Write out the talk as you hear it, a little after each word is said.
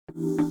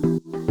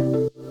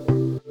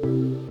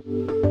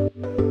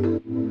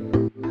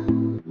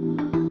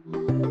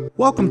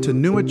Welcome to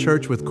Numa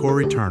Church with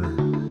Corey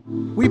Turner.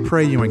 We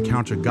pray you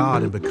encounter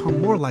God and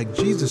become more like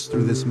Jesus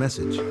through this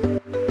message.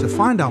 To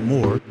find out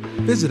more,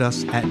 visit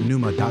us at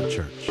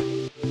numa.church.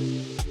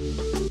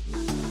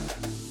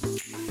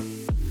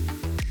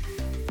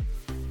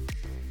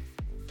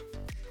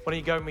 Why don't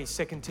you go with me,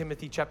 2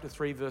 Timothy chapter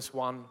 3, verse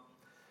 1.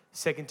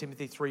 2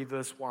 Timothy 3,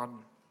 verse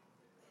 1.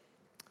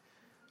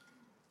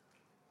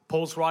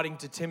 Paul's writing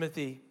to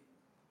Timothy,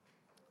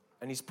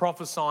 and he's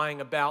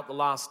prophesying about the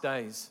last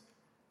days.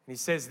 And he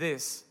says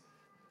this,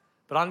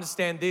 "But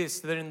understand this,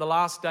 that in the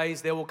last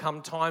days there will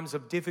come times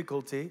of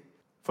difficulty,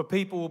 for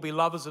people will be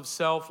lovers of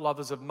self,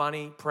 lovers of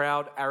money,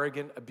 proud,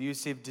 arrogant,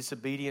 abusive,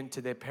 disobedient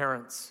to their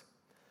parents,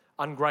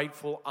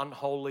 ungrateful,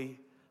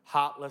 unholy,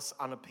 heartless,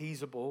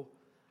 unappeasable,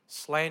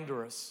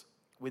 slanderous,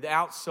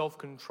 without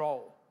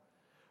self-control,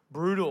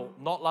 brutal,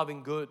 not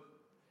loving good,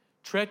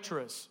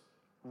 treacherous,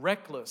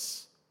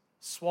 reckless,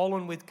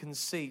 swollen with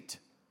conceit."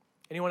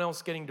 Anyone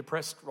else getting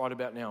depressed right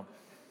about now?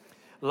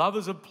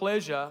 "Lovers of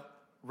pleasure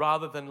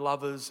rather than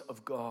lovers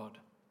of God,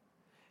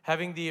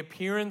 having the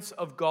appearance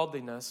of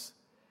godliness,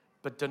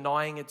 but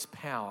denying its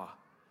power.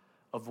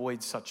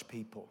 Avoid such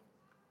people."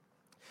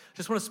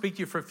 Just want to speak to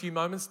you for a few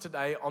moments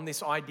today on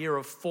this idea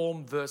of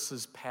form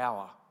versus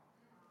power.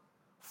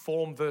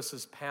 Form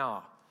versus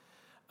power.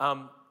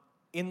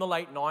 In the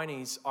late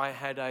 90s, I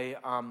had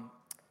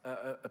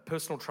a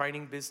personal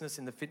training business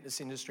in the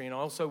fitness industry, and I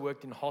also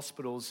worked in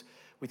hospitals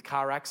with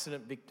car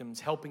accident victims,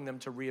 helping them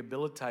to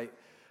rehabilitate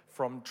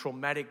from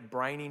traumatic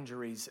brain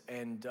injuries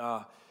and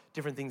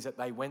different things that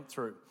they went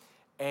through.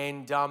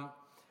 And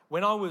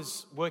when I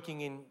was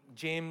working in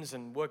gyms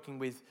and working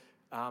with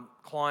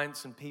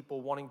clients and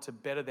people wanting to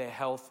better their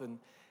health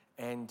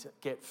and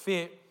get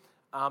fit,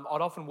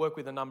 I'd often work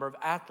with a number of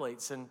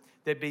athletes, and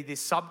there'd be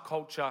this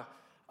subculture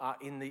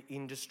in the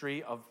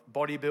industry of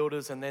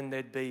bodybuilders, and then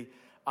there'd be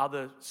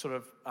other sort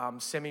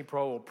of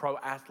semi-pro or pro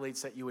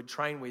athletes that you would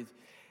train with.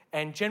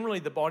 And generally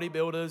the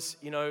bodybuilders,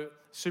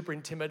 super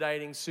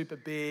intimidating, super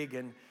big,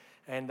 and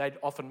they'd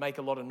often make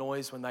a lot of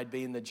noise when they'd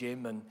be in the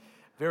gym and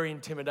very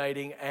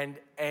intimidating. And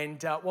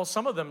while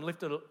some of them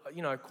lifted,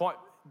 quite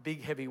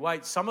big, heavy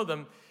weights, some of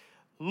them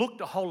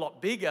looked a whole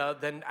lot bigger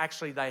than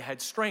actually they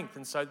had strength.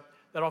 And so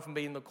they'd often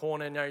be in the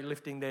corner,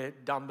 lifting their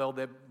dumbbell,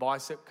 their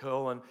bicep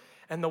curl,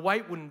 and the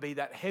weight wouldn't be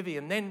that heavy.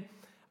 And then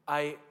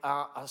a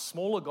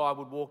smaller guy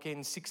would walk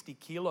in, 60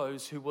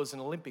 kilos, who was an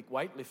Olympic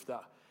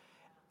weightlifter,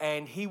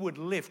 and he would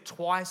lift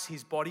twice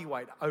his body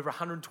weight, over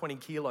 120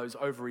 kilos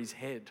over his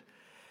head.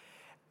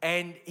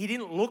 And he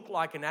didn't look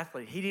like an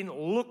athlete. He didn't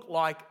look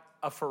like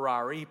a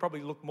Ferrari. He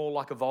probably looked more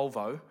like a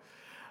Volvo.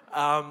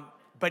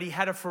 But he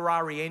had a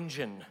Ferrari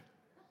engine,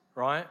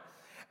 right?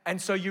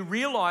 And so you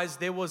realize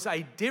there was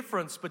a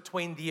difference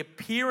between the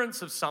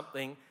appearance of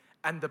something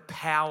and the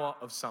power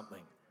of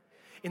something.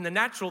 In the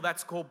natural,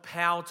 that's called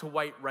power to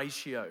weight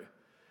ratio,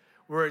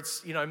 where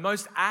it's,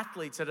 most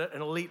athletes at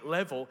an elite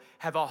level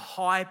have a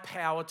high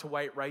power to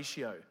weight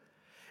ratio.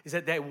 Is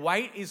that their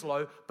weight is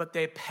low, but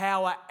their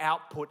power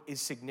output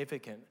is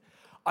significant.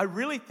 I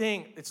really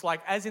think it's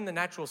like, as in the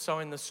natural, so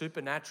in the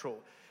supernatural.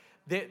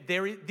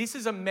 This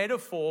is a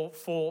metaphor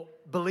for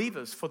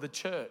believers, for the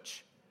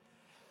church,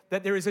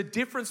 that there is a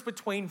difference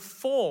between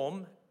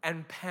form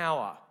and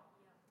power.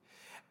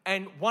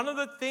 And one of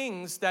the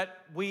things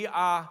that we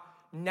are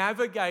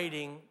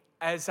navigating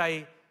as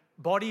a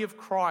body of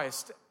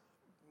Christ,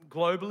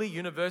 globally,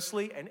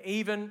 universally, and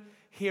even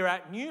here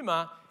at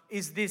Numa,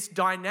 is this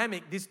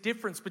dynamic, this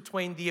difference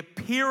between the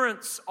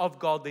appearance of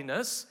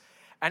godliness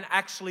and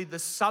actually the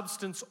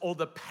substance or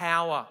the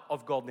power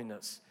of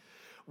godliness.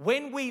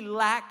 When we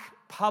lack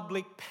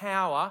public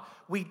power,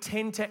 we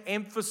tend to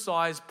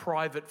emphasize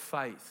private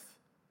faith.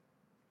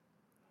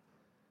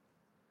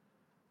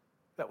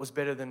 That was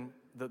better than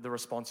the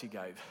response you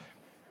gave.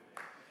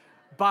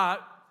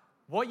 But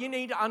what you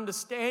need to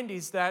understand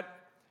is that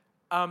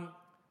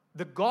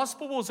the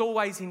gospel was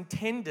always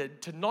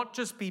intended to not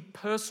just be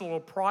personal or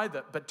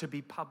private, but to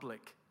be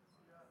public.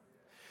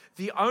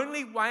 The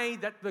only way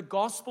that the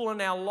gospel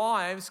in our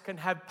lives can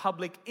have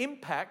public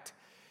impact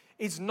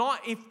is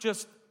not if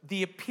just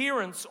the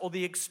appearance or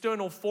the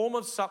external form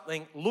of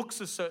something looks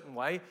a certain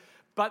way,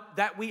 but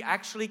that we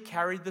actually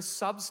carry the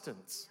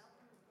substance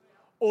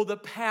or the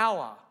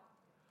power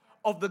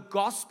of the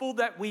gospel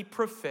that we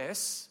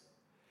profess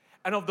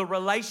and of the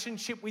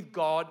relationship with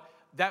God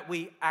that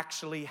we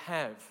actually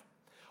have.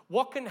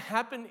 What can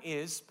happen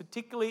is,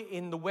 particularly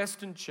in the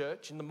Western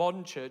church, in the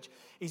modern church,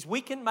 is we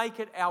can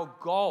make it our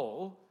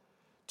goal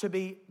to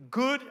be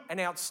good and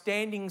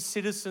outstanding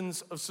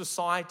citizens of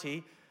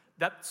society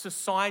that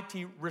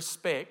society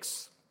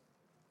respects.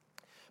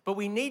 But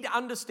we need to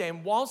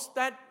understand, whilst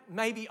that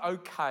may be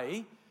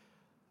okay,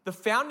 the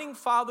founding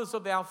fathers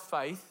of our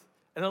faith,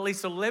 and at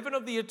least 11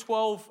 of the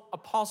 12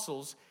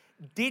 apostles,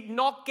 did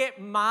not get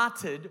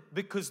martyred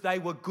because they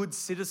were good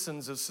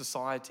citizens of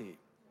society.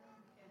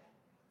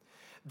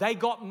 They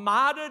got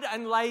martyred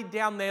and laid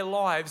down their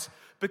lives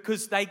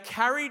because they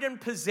carried and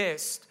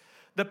possessed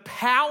The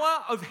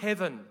power of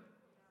heaven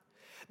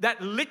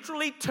that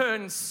literally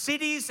turns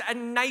cities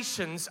and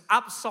nations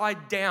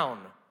upside down,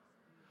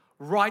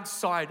 right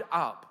side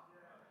up.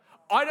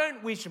 I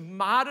don't wish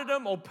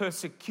martyrdom or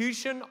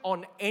persecution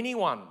on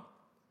anyone.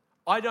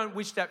 I don't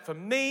wish that for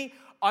me.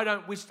 I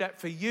don't wish that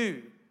for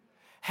you.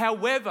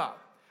 However,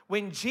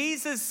 when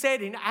Jesus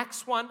said in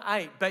Acts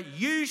 1:8, "But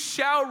you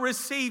shall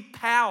receive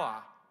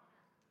power,"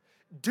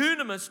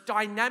 dunamis,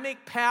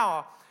 dynamic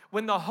power,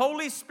 when the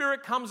Holy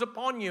Spirit comes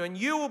upon you, and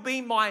you will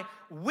be my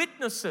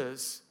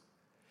witnesses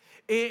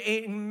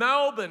in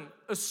Melbourne,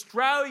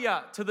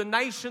 Australia, to the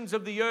nations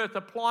of the earth,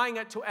 applying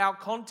it to our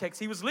context.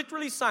 He was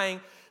literally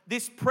saying,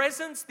 this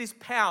presence, this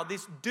power,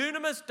 this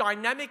dunamis,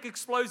 dynamic,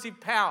 explosive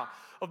power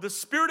of the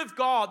Spirit of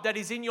God that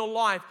is in your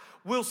life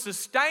will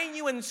sustain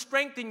you and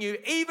strengthen you,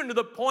 even to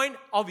the point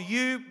of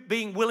you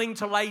being willing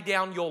to lay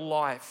down your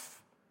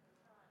life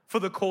for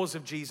the cause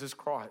of Jesus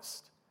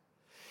Christ.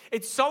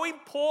 It's so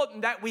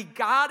important that we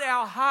guard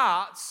our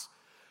hearts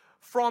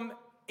from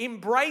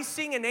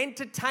embracing and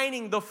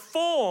entertaining the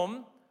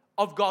form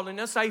of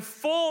godliness, a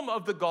form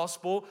of the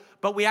gospel,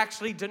 but we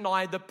actually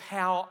deny the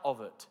power of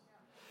it.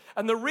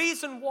 And the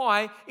reason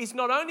why is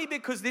not only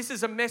because this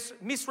is a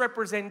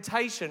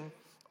misrepresentation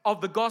of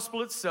the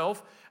gospel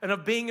itself and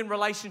of being in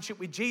relationship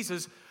with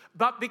Jesus,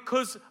 but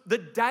because the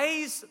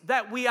days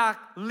that we are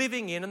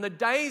living in and the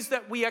days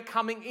that we are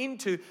coming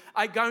into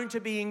are going to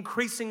be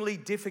increasingly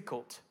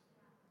difficult.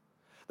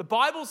 The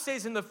Bible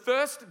says in the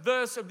first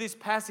verse of this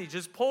passage,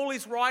 as Paul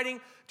is writing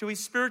to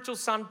his spiritual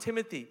son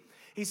Timothy,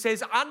 he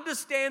says,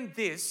 "Understand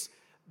this,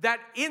 that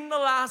in the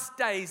last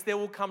days there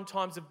will come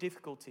times of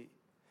difficulty."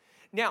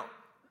 Now,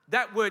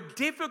 that word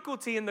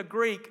difficulty in the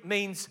Greek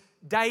means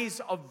days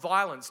of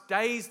violence,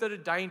 days that are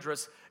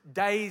dangerous,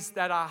 days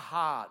that are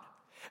hard.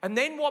 And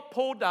then what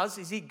Paul does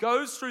is he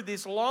goes through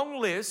this long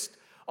list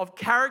of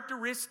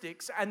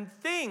characteristics and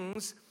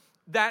things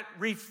that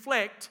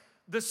reflect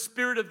the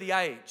spirit of the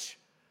age,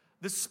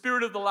 the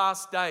spirit of the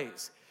last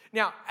days.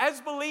 Now,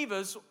 as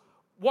believers,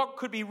 what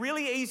could be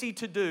really easy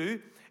to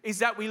do is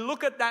that we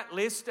look at that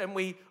list and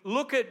we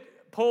look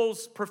at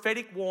Paul's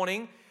prophetic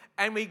warning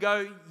and we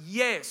go,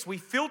 yes, we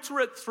filter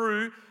it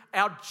through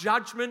our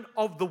judgment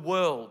of the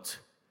world.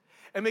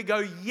 And we go,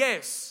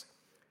 yes,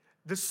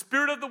 the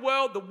spirit of the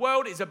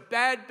world is a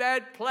bad,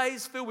 bad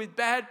place filled with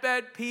bad,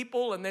 bad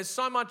people. And there's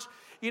so much,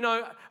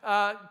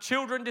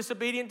 children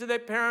disobedient to their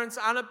parents,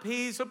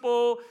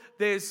 unappeasable.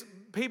 There's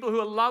people who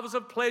are lovers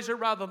of pleasure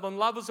rather than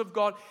lovers of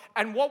God.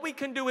 And what we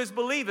can do as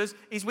believers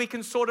is we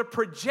can sort of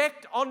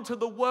project onto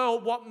the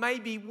world what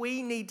maybe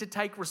we need to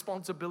take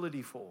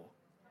responsibility for.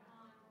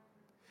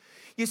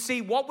 You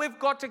see, what we've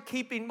got to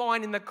keep in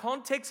mind in the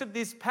context of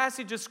this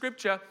passage of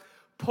Scripture,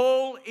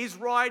 Paul is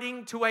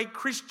writing to a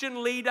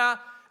Christian leader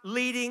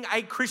leading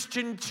a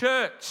Christian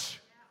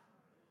church.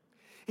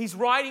 He's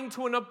writing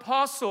to an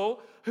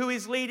apostle who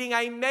is leading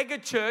a mega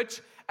church,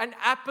 an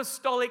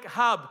apostolic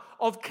hub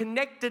of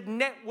connected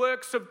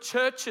networks of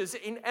churches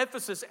in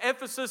Ephesus.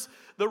 Ephesus,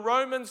 the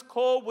Romans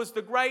called, was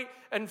the great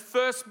and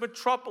first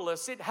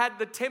metropolis. It had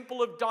the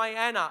temple of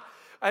Diana.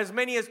 As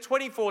many as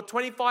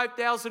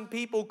 25,000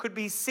 people could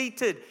be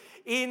seated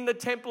in the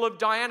temple of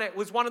Diana. It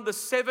was one of the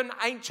 7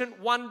 ancient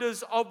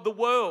wonders of the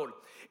world.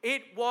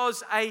 It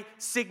was a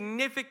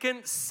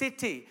significant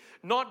city,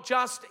 not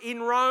just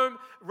in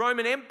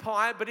Roman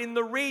Empire, but in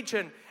the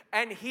region.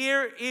 And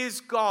here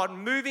is God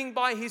moving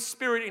by His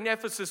Spirit in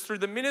Ephesus through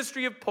the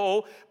ministry of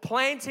Paul,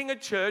 planting a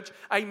church.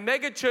 A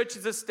mega church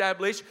is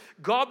established.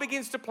 God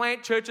begins to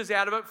plant churches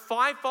out of it.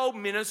 5-fold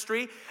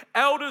ministry.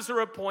 Elders are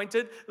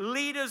appointed.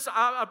 Leaders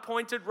are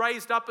appointed,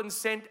 raised up and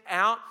sent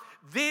out.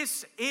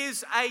 This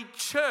is a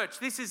church.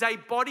 This is a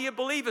body of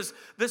believers.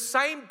 The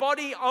same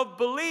body of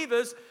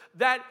believers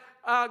that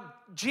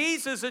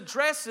Jesus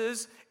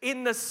addresses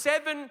in the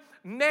 7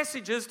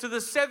 messages to the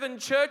 7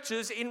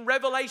 churches in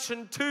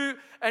Revelation 2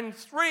 and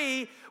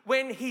 3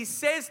 when he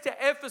says to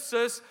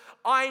Ephesus,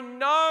 "I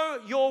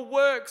know your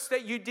works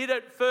that you did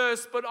at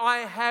first, but I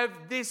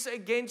have this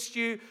against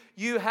you.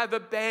 You have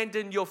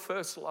abandoned your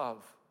first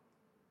love.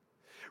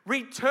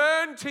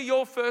 Return to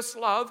your first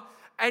love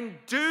and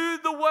do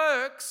the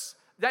works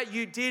that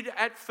you did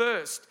at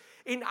first."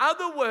 In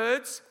other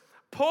words,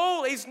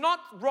 Paul is not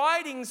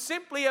writing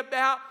simply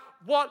about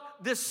what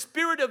the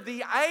spirit of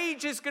the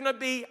age is going to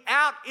be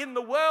out in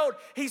the world.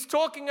 He's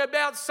talking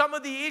about some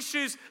of the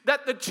issues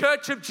that the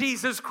church of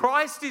Jesus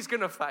Christ is going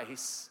to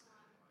face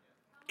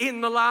in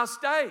the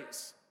last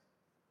days.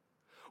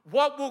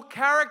 What will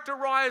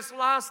characterize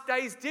last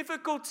days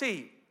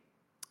difficulty?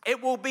 It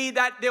will be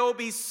that there will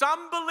be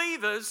some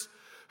believers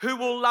who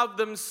will love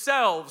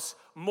themselves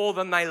more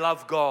than they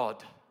love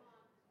God.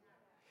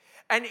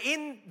 And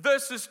in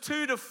verses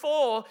 2 to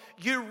 4,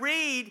 you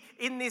read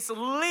in this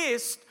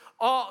list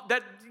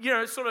that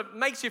sort of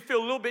makes you feel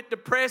a little bit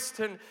depressed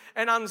and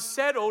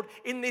unsettled,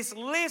 in this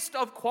list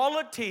of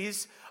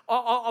qualities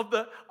of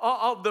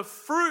the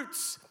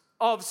fruits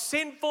of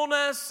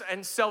sinfulness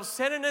and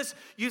self-centeredness.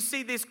 You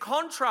see this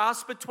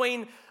contrast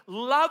between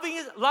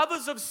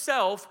lovers of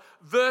self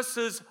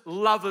versus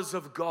lovers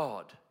of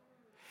God.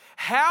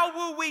 How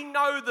will we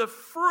know the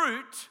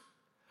fruit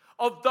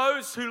of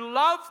those who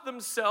love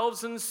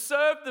themselves and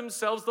serve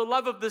themselves, the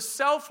love of the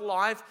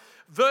self-life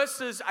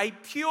versus a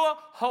pure,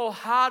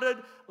 wholehearted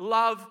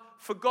love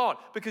for God?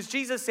 Because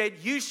Jesus said,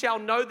 you shall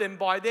know them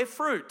by their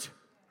fruit.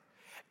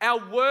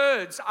 Our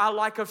words are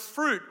like a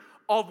fruit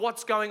of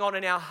what's going on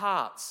in our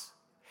hearts.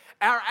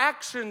 Our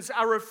actions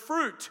are a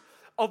fruit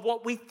of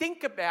what we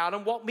think about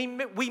and what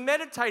we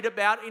meditate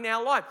about in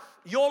our life.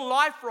 Your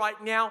life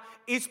right now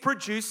is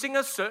producing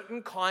a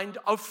certain kind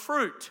of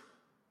fruit.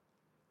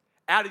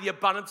 Out of the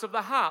abundance of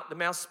the heart, the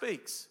mouth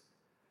speaks.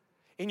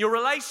 In your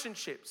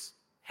relationships,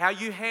 how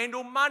you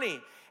handle money,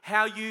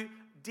 how you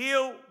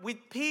deal with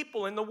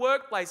people in the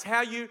workplace,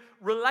 how you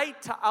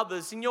relate to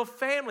others in your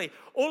family.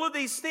 All of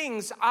these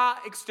things are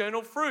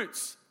external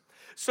fruits.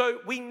 So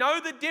we know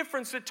the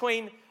difference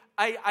between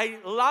an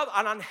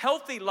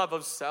unhealthy love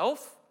of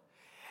self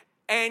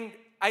and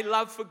a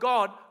love for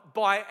God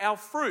by our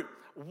fruit.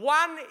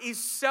 One is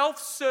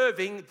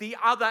self-serving, the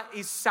other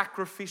is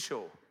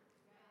sacrificial.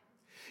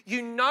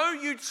 You know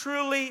you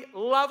truly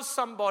love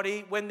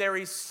somebody when there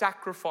is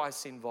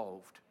sacrifice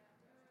involved.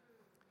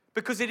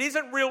 Because it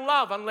isn't real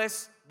love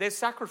unless there's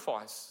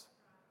sacrifice.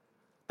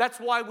 That's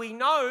why we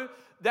know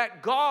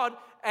that God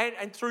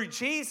and through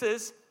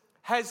Jesus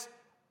has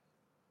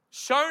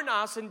shown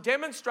us and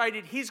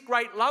demonstrated his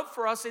great love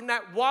for us in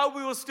that while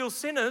we were still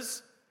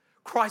sinners,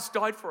 Christ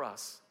died for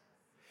us.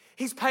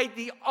 He's paid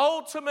the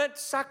ultimate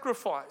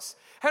sacrifice.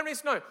 How many of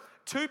us know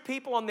 2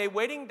 people on their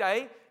wedding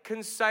day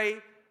can say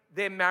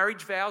their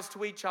marriage vows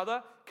to each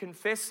other,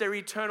 confess their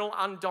eternal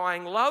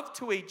undying love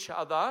to each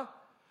other,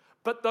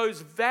 but those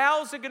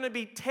vows are going to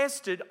be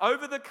tested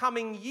over the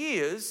coming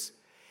years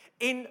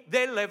in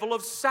their level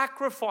of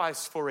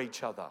sacrifice for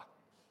each other.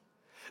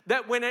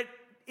 That when it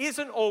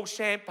isn't all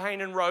champagne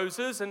and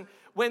roses, and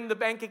when the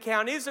bank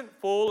account isn't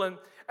full, and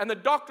the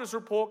doctor's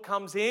report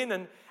comes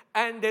in,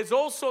 and there's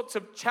all sorts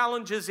of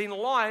challenges in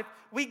life,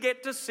 we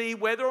get to see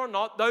whether or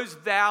not those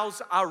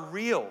vows are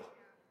real.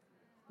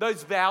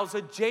 Those vows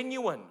are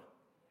genuine.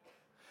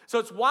 So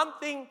it's one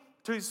thing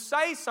to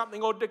say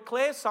something or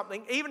declare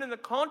something, even in the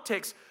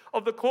context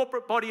of the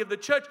corporate body of the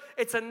church.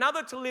 It's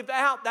another to live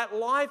out that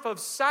life of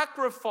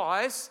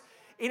sacrifice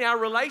in our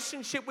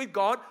relationship with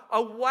God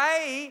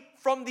away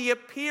from the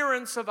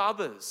appearance of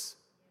others.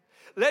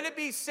 Let it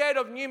be said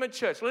of Numa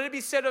Church, let it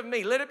be said of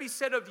me, let it be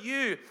said of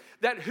you,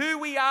 that who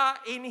we are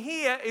in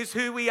here is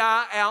who we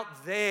are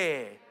out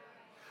there.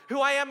 Who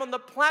I am on the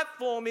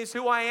platform is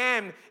who I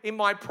am in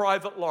my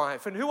private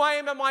life. And who I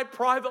am in my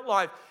private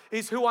life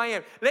is who I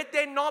am. Let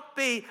there not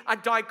be a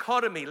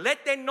dichotomy.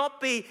 Let there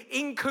not be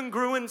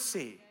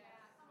incongruency.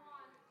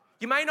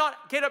 You may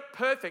not get it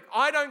perfect.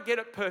 I don't get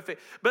it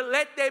perfect. But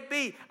let there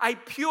be a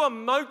pure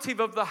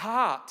motive of the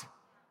heart.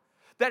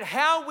 That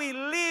how we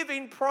live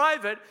in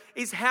private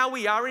is how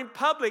we are in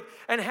public.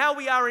 And how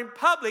we are in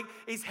public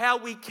is how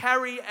we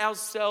carry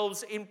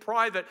ourselves in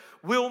private.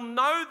 We'll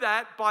know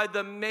that by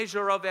the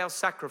measure of our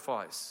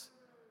sacrifice.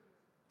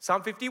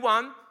 Psalm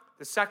 51,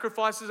 the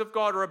sacrifices of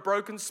God are a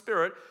broken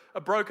spirit,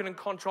 a broken and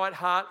contrite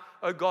heart.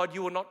 O God,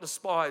 you will not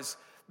despise.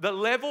 The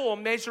level or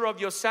measure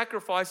of your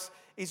sacrifice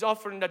is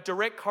often a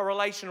direct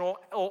correlation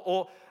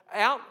or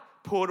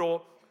output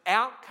or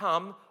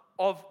outcome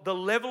of the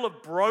level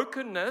of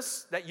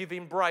brokenness that you've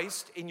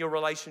embraced in your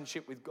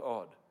relationship with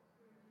God.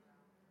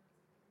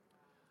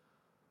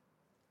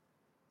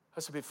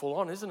 That's a bit full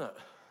on, isn't it?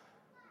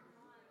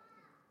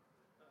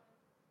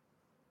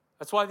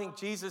 That's why I think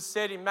Jesus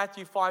said in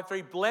Matthew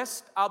 5:3,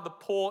 blessed are the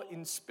poor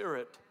in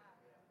spirit,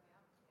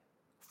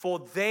 for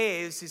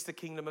theirs is the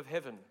kingdom of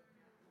heaven.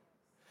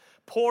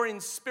 Poor in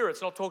spirit,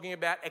 it's not talking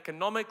about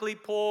economically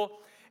poor.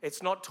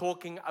 It's not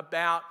talking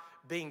about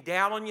being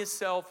down on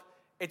yourself.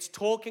 It's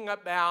talking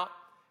about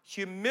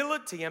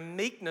humility and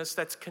meekness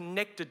that's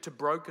connected to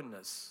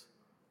brokenness.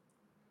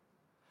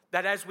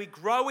 That as we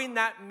grow in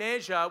that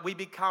measure, we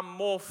become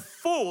more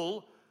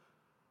full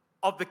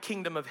of the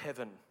kingdom of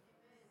heaven.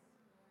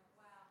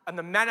 And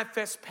the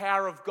manifest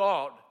power of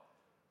God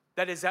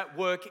that is at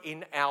work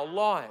in our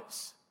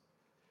lives.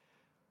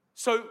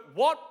 So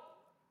what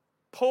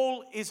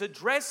Paul is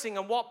addressing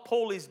and what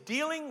Paul is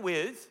dealing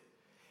with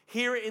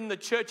here in the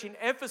church in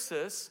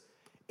Ephesus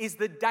is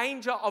the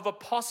danger of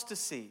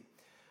apostasy.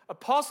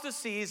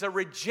 Apostasy is a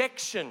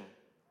rejection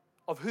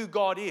of who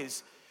God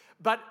is,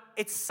 but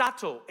it's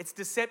subtle, it's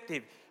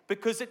deceptive,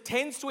 because it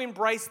tends to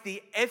embrace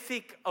the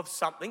ethic of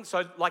something,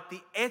 so like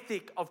the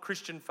ethic of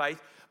Christian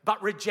faith,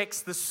 but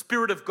rejects the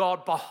Spirit of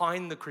God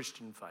behind the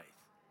Christian faith.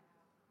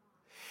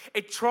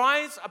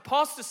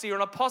 Apostasy or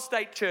an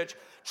apostate church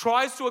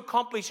tries to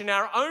accomplish in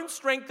our own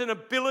strength and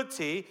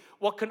ability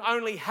what can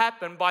only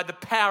happen by the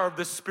power of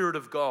the Spirit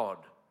of God.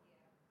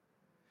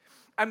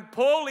 And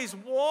Paul is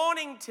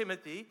warning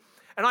Timothy,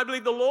 and I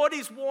believe the Lord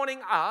is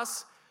warning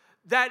us,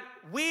 that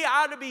we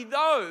are to be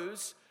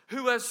those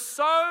who are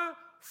so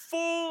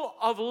full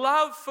of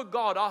love for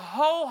God, a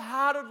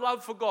wholehearted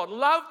love for God.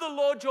 Love the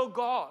Lord your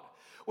God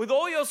with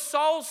all your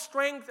soul,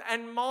 strength,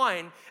 and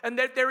mind, and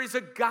that there is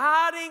a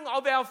guarding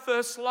of our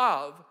first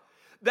love,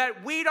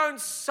 that we don't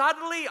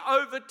subtly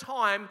over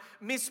time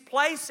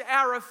misplace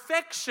our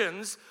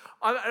affections,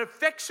 an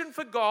affection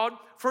for God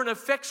for an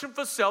affection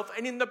for self,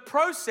 and in the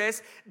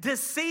process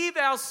deceive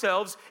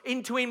ourselves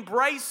into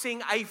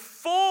embracing a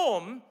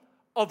form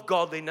of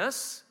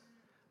godliness,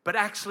 but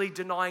actually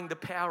denying the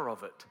power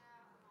of it.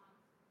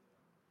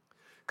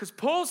 Because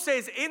Paul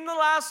says in the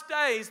last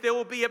days there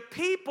will be a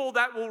people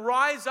that will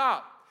rise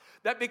up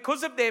that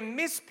because of their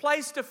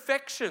misplaced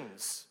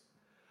affections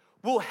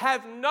will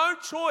have no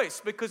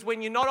choice, because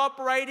when you're not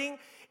operating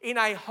in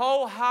a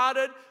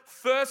wholehearted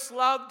first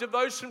love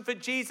devotion for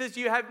Jesus,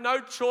 you have no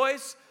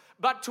choice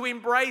but to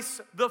embrace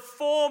the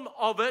form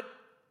of it,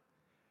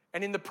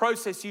 and in the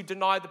process you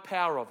deny the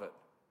power of it.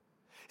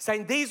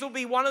 Saying these will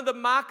be one of the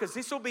markers,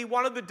 this will be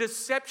one of the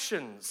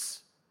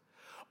deceptions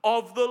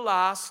of the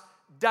last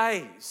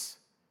days.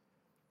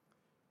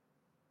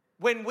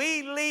 When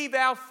we leave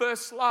our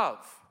first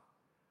love,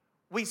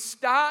 we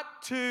start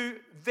to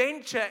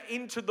venture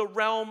into the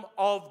realm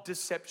of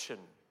deception.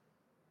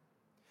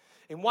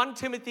 In 1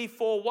 Timothy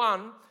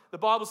 4:1, the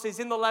Bible says,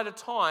 in the latter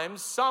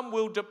times, some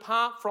will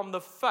depart from the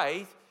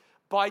faith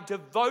by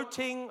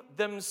devoting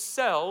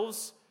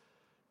themselves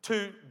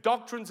to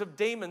doctrines of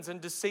demons and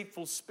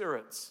deceitful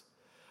spirits.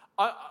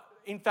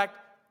 In fact,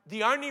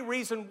 the only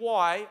reason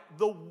why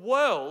the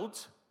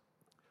world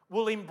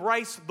will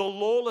embrace the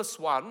lawless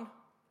one,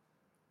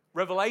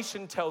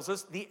 Revelation tells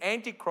us, the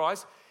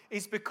Antichrist,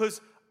 is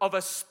because of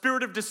a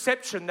spirit of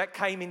deception that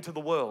came into the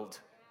world.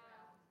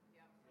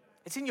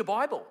 It's in your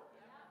Bible.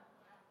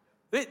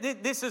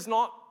 This is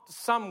not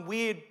some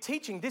weird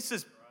teaching. This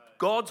is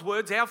God's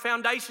words, our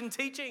foundation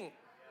teaching.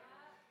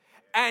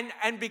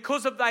 And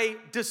because of a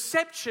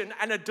deception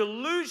and a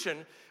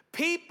delusion,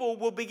 people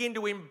will begin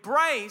to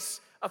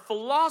embrace a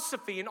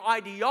philosophy, an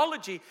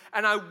ideology,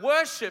 and a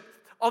worship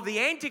of the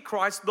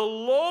Antichrist, the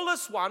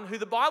lawless one, who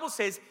the Bible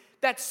says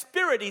that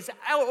spirit is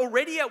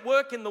already at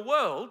work in the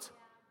world,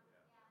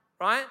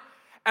 right?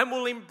 And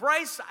will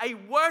embrace a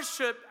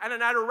worship and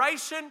an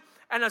adoration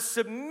and a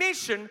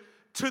submission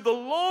to the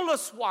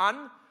lawless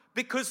one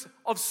because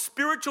of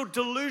spiritual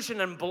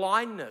delusion and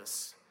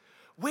blindness.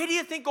 Where do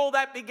you think all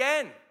that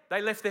began?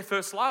 They left their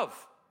first love.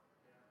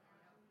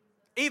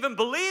 Even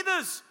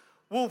believers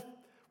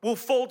will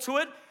fall to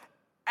it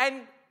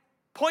and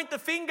point the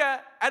finger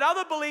at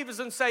other believers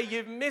and say,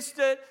 you've missed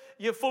it,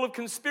 you're full of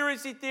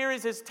conspiracy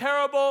theories, it's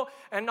terrible.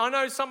 And I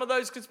know some of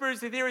those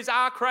conspiracy theories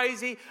are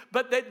crazy,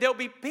 but there'll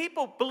be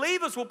people,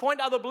 believers will point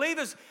to other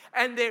believers,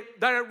 and they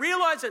don't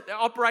realize that they're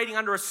operating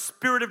under a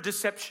spirit of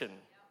deception.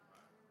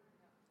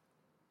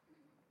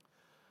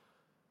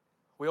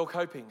 We all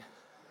coping?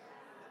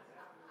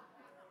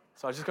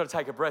 So I just got to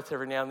take a breath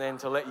every now and then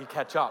to let you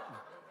catch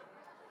up.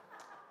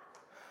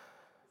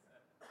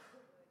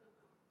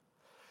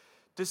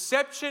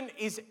 Deception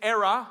is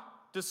error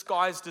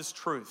disguised as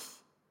truth.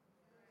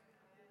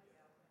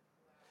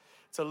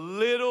 It's a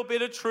little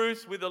bit of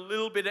truth with a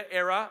little bit of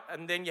error,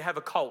 and then you have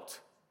a cult.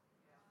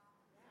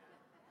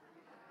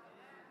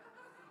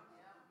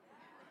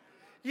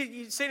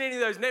 You've seen any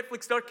of those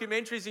Netflix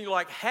documentaries and you're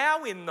like,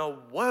 how in the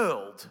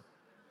world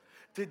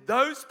did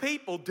those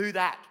people do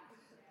that?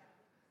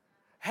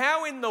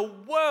 How in the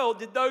world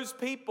did those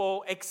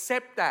people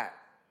accept that?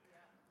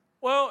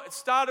 Well, it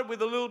started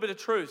with a little bit of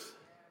truth,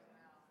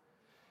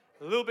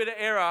 a little bit of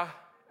error,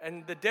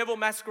 and the devil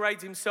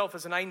masquerades himself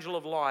as an angel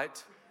of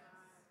light.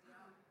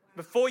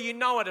 Before you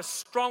know it, a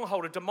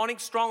stronghold, a demonic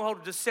stronghold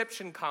of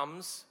deception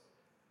comes.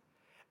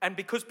 And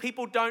because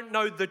people don't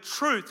know the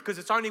truth, because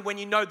it's only when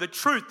you know the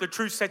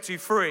truth sets you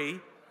free.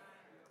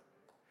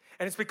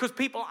 And it's because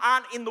people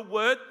aren't in the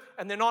Word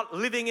and they're not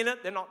living in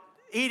it, they're not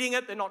eating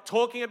it, they're not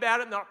talking about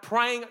it, they're not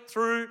praying it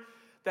through,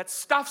 that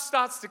stuff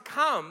starts to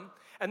come,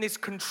 and this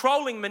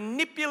controlling,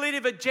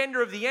 manipulative agenda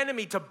of the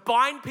enemy to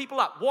bind people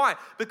up. Why?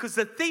 Because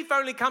the thief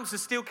only comes to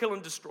steal, kill,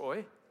 and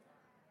destroy.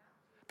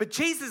 But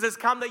Jesus has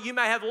come that you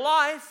may have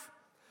life,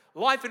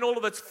 life in all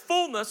of its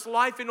fullness,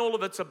 life in all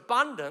of its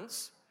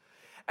abundance.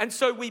 And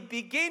so we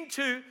begin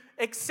to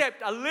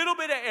accept a little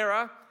bit of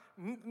error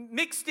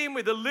mixed in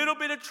with a little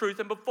bit of truth,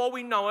 and before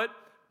we know it,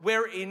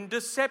 we're in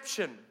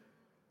deception.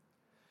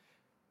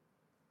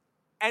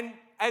 And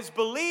as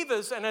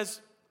believers and as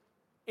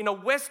in a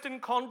Western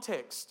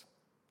context,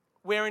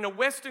 where in a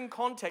Western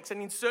context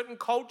and in certain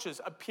cultures,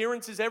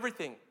 appearance is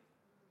everything.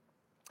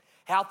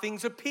 How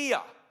things appear,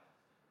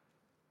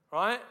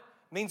 right,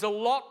 means a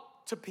lot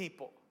to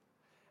people.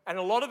 And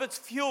a lot of it's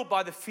fueled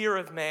by the fear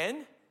of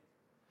man.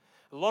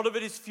 A lot of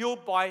it is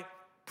fueled by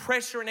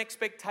pressure and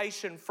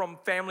expectation from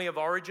family of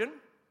origin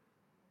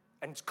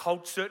and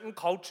certain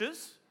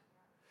cultures.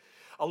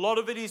 A lot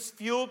of it is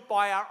fueled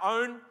by our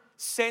own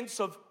sense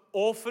of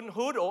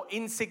orphanhood or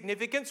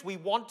insignificance. We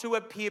want to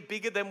appear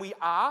bigger than we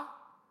are.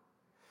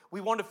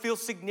 We want to feel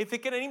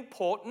significant and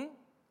important.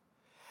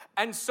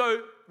 And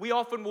so we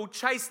often will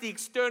chase the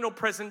external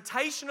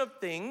presentation of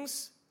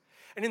things,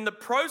 and in the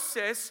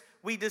process,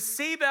 we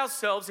deceive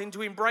ourselves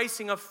into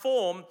embracing a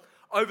form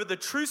over the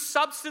true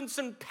substance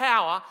and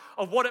power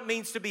of what it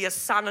means to be a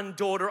son and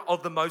daughter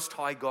of the Most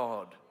High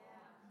God.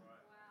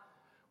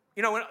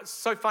 You know, it's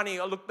so funny,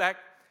 I look back,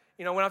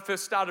 you know, when I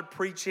first started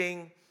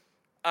preaching,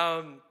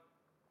 I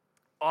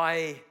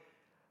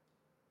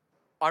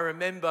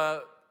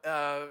remember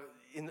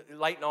in the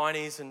late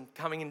 90s and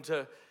coming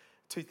into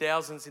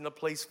 2000s in the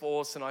police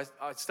force, and I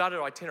started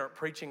itinerant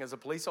preaching as a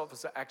police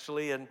officer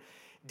actually, and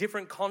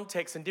different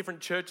contexts and different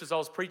churches I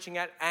was preaching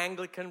at,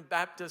 Anglican,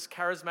 Baptist,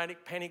 Charismatic,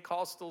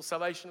 Pentecostal,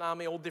 Salvation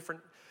Army, all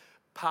different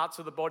parts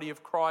of the body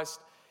of Christ,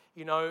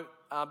 you know,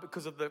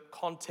 because of the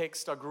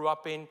context I grew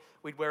up in.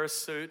 We'd wear a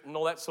suit and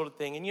all that sort of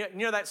thing. And you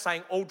know that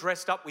saying, all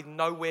dressed up with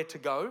nowhere to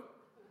go?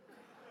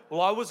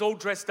 Well, I was all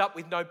dressed up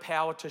with no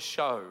power to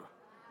show,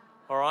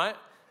 all right?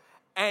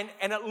 And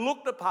it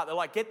looked the part. They're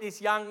like, get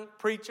this young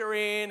preacher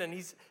in, and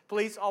he's a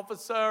police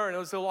officer, and it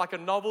was like a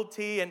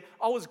novelty. And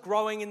I was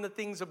growing in the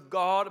things of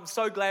God. I'm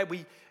so glad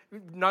we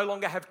no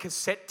longer have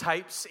cassette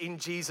tapes in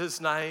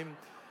Jesus' name.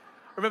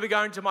 I remember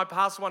going to my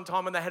pastor one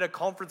time and they had a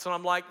conference, and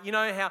I'm like, you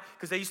know how,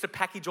 because they used to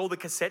package all the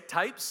cassette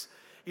tapes,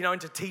 you know,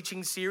 into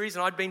teaching series,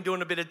 and I'd been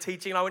doing a bit of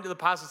teaching, and I went to the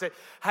pastor and said,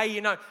 hey,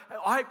 you know,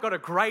 I've got a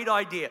great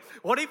idea.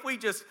 What if we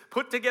just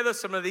put together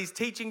some of these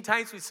teaching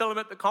tapes, we sell them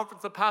at the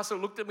conference? The pastor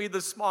looked at me with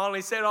a smile and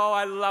he said, oh,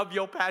 I love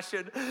your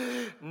passion.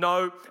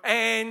 No.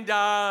 And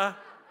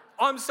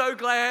I'm so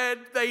glad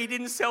that he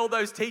didn't sell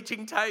those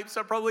teaching tapes.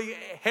 Are probably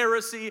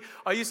heresy.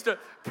 I used to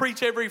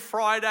preach every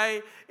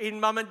Friday in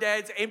Mum and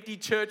Dad's empty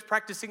church,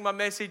 practicing my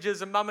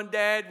messages, and Mum and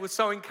Dad was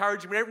so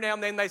encouraging me. Every now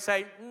and then they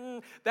say,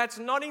 that's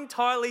not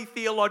entirely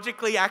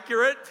theologically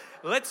accurate.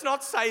 Let's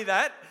not say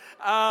that.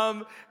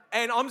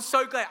 And I'm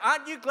so glad.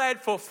 Aren't you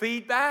glad for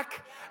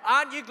feedback?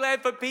 Aren't you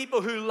glad for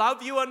people who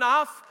love you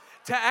enough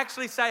to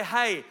actually say,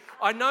 hey,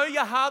 I know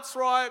your heart's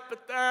right,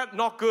 but that's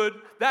not good.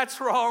 That's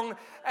wrong.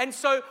 And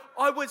so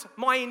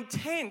my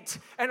intent,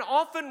 and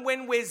often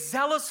when we're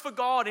zealous for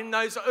God in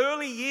those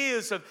early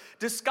years of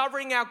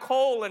discovering our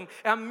call and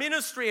our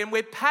ministry, and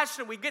we're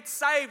passionate, we get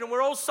saved and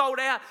we're all sold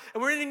out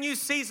and we're in a new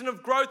season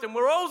of growth and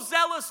we're all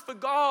zealous for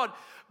God.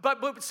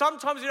 But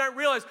sometimes we don't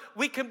realize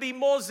we can be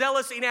more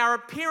zealous in our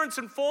appearance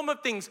and form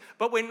of things,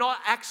 but we're not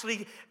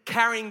actually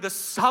carrying the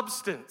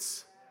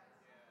substance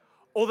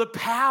or the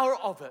power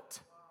of it.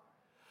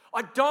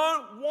 I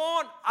don't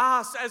want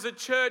us as a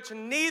church,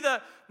 and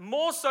neither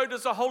more so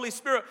does the Holy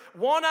Spirit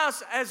want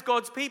us as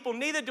God's people,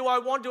 neither do I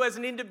want to as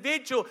an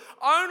individual,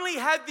 only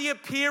have the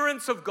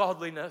appearance of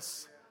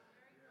godliness.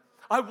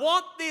 I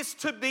want this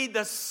to be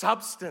the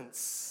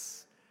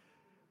substance.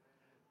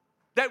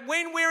 That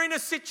when we're in a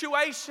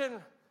situation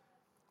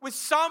with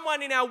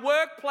someone in our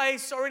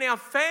workplace or in our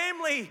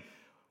family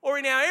or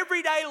in our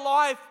everyday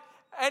life,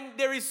 and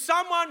there is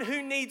someone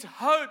who needs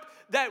hope,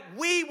 that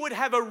we would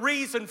have a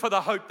reason for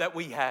the hope that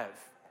we have.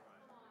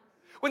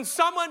 When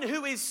someone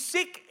who is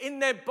sick in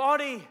their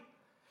body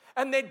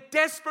and they're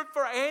desperate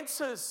for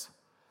answers,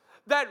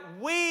 that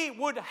we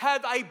would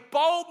have a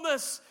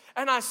boldness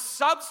and a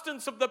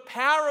substance of the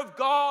power of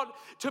God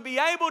to be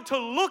able to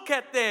look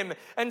at them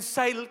and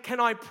say, can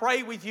I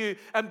pray with you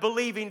and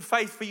believe in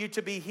faith for you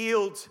to be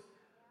healed?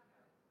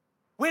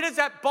 Where does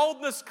that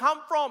boldness come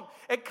from?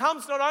 It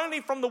comes not only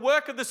from the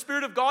work of the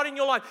Spirit of God in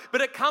your life,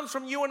 but it comes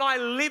from you and I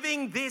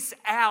living this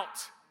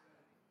out.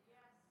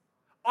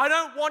 I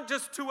don't want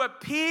just to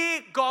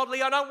appear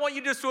godly. I don't want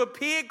you just to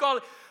appear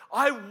godly.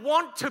 I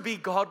want to be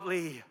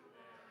godly.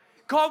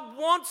 God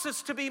wants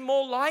us to be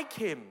more like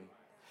Him.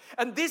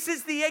 And this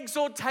is the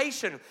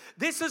exhortation.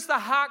 This is the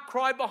heart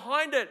cry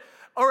behind it.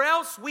 Or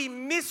else we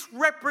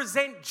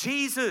misrepresent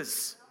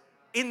Jesus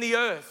in the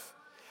earth.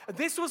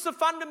 This was the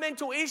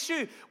fundamental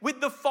issue with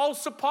the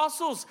false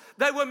apostles.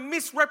 They were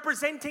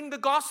misrepresenting the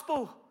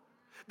gospel.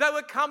 They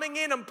were coming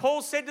in, and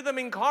Paul said to them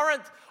in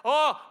Corinth,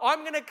 oh, I'm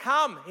going to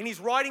come. And he's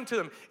writing to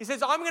them. He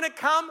says, I'm going to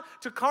come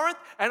to Corinth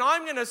and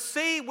I'm going to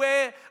see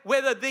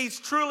whether these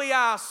truly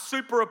are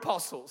super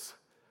apostles,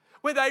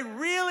 where they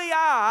really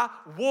are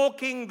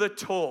walking the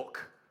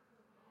talk,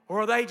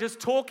 or are they just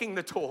talking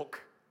the talk?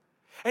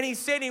 And he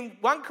said in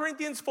 1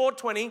 Corinthians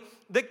 4:20,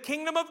 the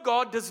kingdom of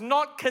God does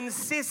not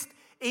consist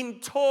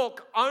in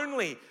talk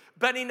only,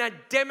 but in a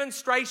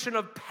demonstration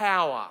of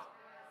power,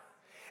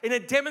 in a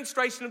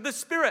demonstration of the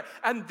Spirit.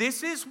 And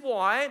this is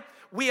why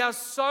we are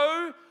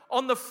so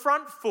on the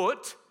front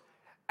foot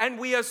and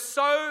we are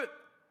so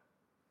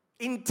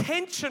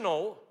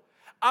intentional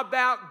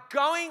about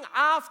going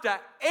after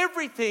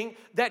everything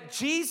that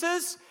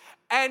Jesus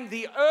and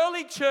the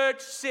early church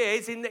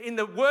says, in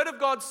the Word of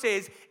God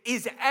says,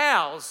 is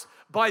ours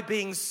by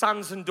being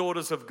sons and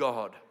daughters of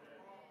God.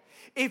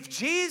 If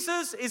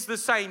Jesus is the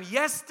same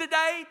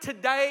yesterday,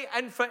 today,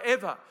 and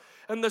forever,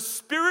 and the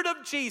Spirit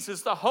of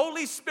Jesus, the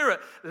Holy Spirit,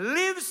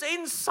 lives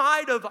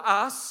inside of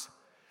us,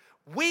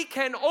 we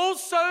can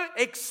also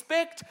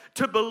expect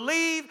to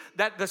believe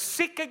that the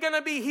sick are going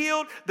to be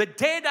healed, the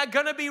dead are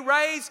going to be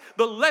raised,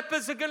 the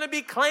lepers are going to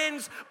be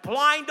cleansed,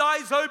 blind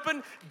eyes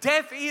open,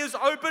 deaf ears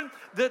open,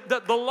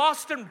 the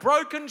lost and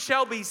broken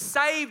shall be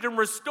saved and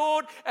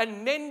restored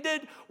and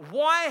mended.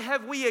 Why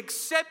have we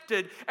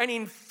accepted an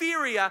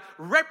inferior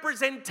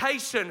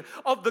representation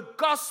of the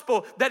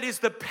gospel that is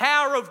the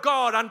power of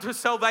God unto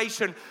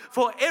salvation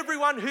for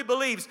everyone who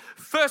believes,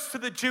 first to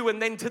the Jew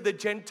and then to the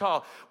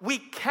Gentile?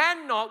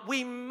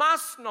 We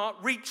must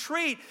not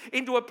retreat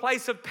into a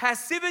place of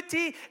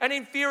passivity and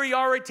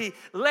inferiority,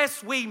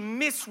 lest we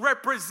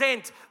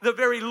misrepresent the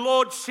very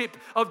lordship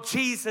of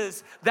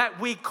Jesus that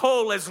we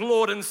call as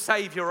Lord and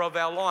Savior of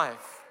our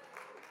life.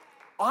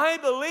 I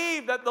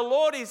believe that the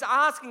Lord is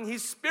asking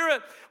His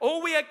Spirit.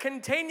 All we are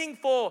contending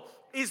for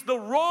is the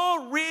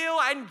raw, real,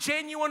 and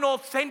genuine,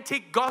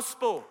 authentic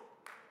gospel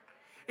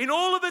in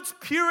all of its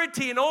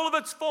purity, in all of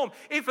its form.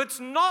 If it's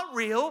not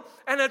real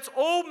and it's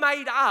all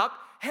made up,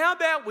 how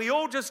about we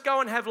all just go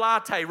and have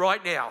latte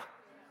right now?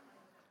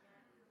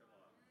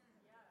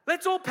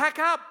 Let's all pack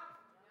up.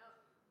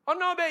 I don't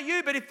know about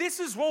you, but if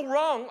this is all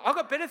wrong, I've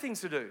got better things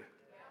to do.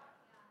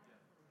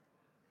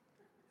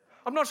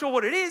 I'm not sure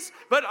what it is,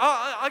 but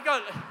I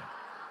got...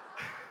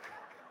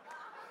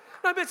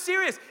 No, but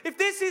serious. If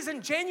this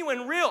isn't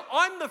genuine, real,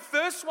 I'm the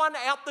first one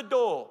out the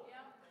door.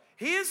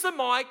 Here's the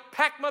mic,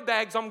 pack my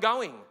bags, I'm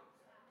going.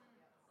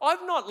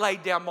 I've not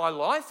laid down my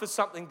life for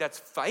something that's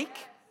fake,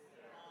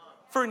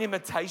 for an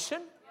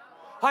imitation.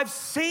 I've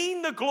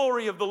seen the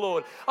glory of the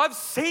Lord. I've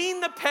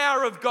seen the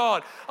power of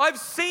God. I've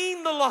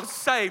seen the lost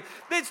saved.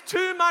 There's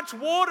too much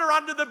water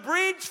under the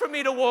bridge for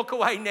me to walk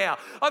away now.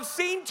 I've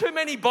seen too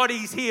many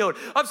bodies healed.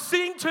 I've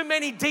seen too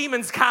many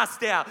demons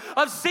cast out.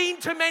 I've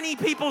seen too many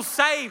people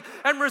saved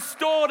and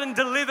restored and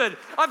delivered.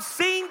 I've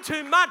seen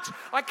too much.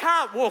 I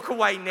can't walk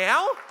away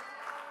now.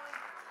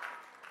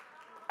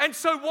 And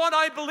so what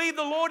I believe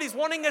the Lord is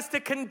wanting us to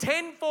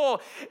contend for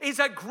is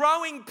a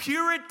growing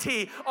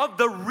purity of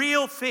the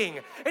real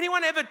thing.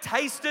 Anyone ever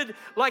tasted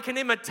like an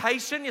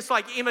imitation? It's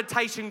like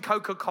imitation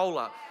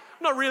Coca-Cola.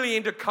 I'm not really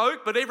into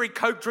Coke, but every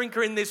Coke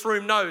drinker in this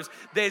room knows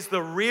there's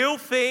the real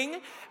thing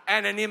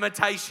and an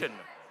imitation.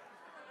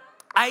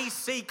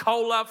 AC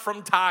Cola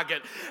from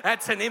Target,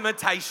 that's an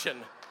imitation,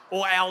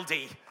 or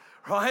Aldi,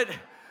 right?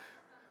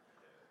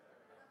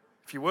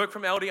 If you work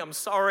from Aldi, I'm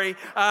sorry.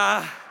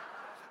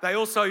 They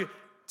also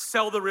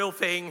sell the real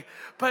thing.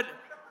 But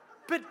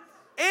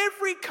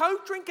every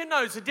Coke drinker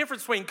knows the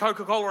difference between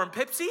Coca-Cola and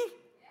Pepsi.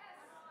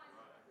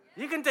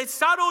 You can taste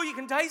subtle, you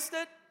can taste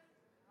it.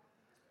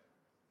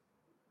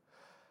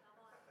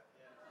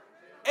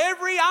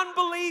 Every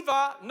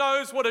unbeliever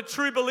knows what a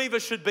true believer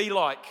should be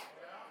like.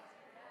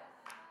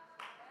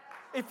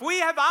 If we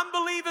have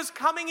unbelievers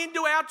coming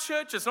into our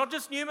churches, not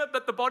just Newman,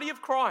 but the body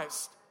of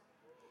Christ,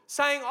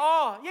 saying,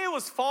 oh, yeah, it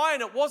was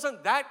fine, it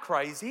wasn't that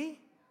crazy.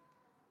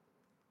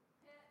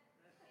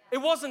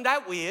 It wasn't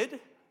that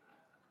weird.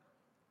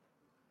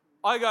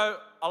 I go,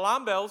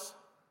 alarm bells.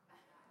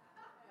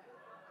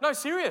 No,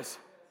 serious.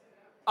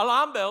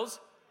 Alarm bells.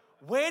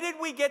 Where did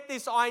we get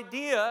this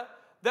idea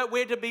that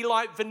we're to be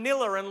like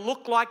vanilla and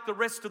look like the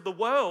rest of the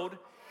world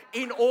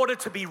in order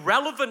to be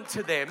relevant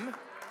to them?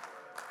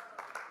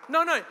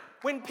 No.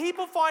 When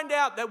people find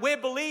out that we're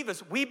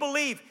believers, we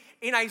believe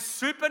in a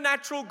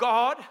supernatural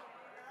God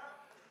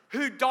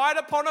who died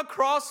upon a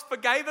cross,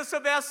 forgave us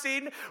of our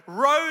sin,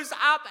 rose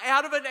up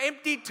out of an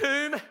empty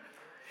tomb,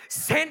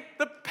 sent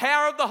the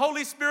power of the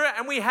Holy Spirit,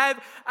 and we have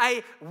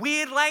a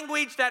weird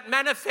language that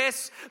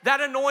manifests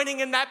that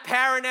anointing and that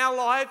power in our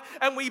life.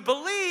 And we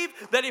believe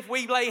that if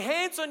we lay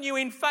hands on you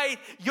in faith,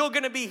 you're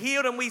going to be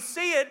healed, and we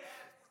see it.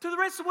 To the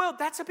rest of the world,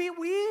 that's a bit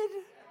weird.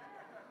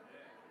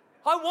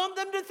 I want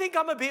them to think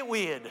I'm a bit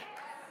weird.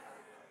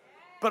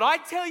 But I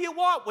tell you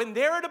what, when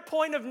they're at a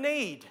point of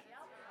need,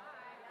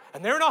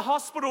 and they're in a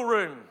hospital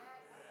room,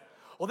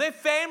 or their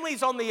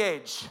family's on the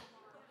edge,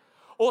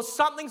 or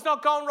something's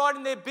not going right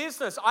in their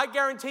business, I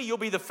guarantee you'll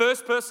be the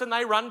first person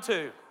they run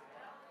to.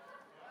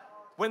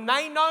 When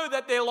they know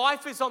that their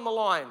life is on the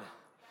line,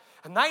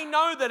 and they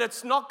know that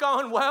it's not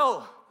going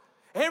well,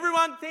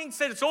 everyone thinks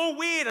that it's all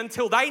weird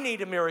until they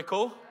need a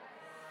miracle.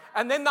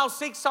 And then they'll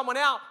seek someone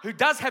out who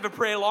does have a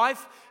prayer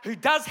life, who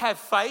does have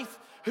faith,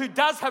 who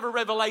does have a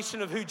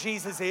revelation of who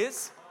Jesus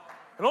is.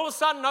 And all of a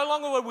sudden, no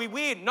longer are we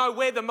weird. No,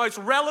 we're the most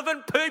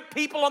relevant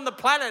people on the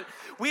planet.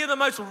 We are the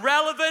most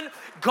relevant,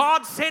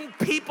 God-sent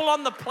people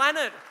on the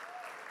planet.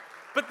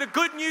 But the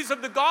good news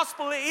of the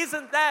gospel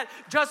isn't that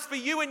just for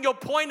you in your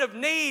point of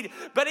need,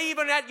 but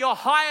even at your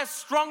highest,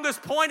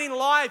 strongest point in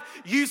life,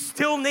 you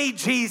still need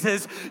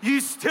Jesus.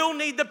 You still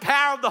need the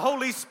power of the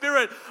Holy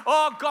Spirit.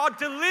 Oh, God,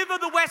 deliver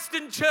the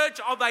Western church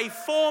of a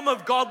form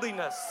of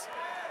godliness.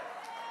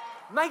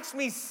 Makes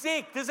me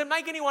sick. Does it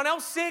make anyone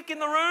else sick in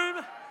the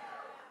room?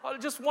 I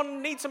just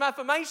need some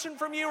affirmation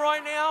from you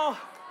right now.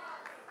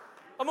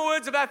 I'm a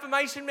words of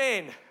affirmation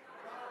man.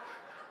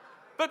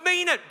 But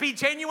mean it. Be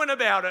genuine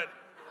about it.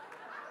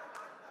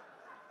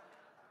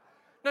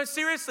 No,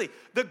 seriously.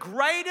 The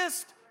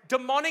greatest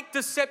demonic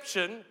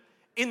deception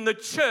in the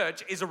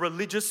church is a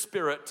religious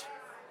spirit,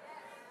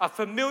 a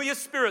familiar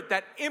spirit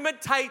that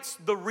imitates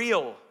the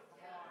real,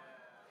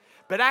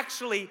 but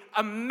actually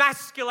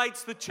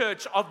emasculates the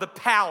church of the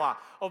power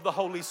of the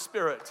Holy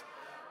Spirit.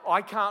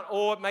 I can't,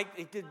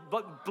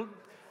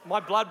 my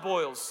blood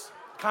boils.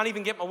 Can't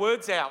even get my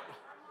words out.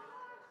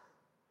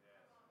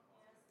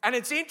 And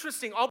it's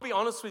interesting, I'll be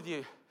honest with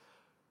you.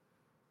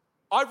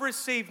 I've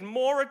received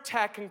more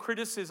attack and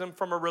criticism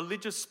from a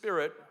religious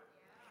spirit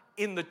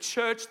in the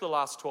church the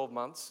last 12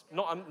 months.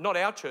 Not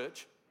our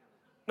church.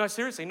 No,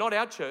 seriously, not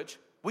our church.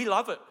 We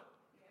love it.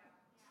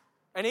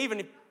 And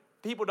even if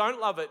people don't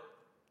love it,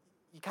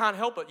 you can't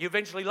help it. You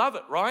eventually love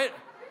it, right?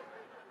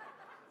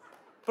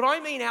 But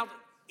I mean out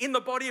in the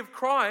body of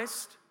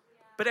Christ,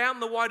 but out in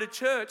the wider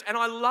church. And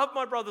I love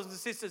my brothers and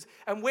sisters.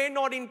 And we're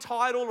not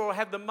entitled or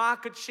have the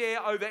market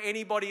share over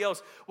anybody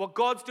else. What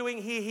God's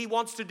doing here, He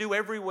wants to do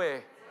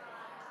everywhere.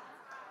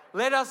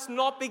 Let us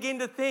not begin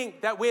to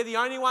think that we're the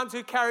only ones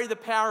who carry the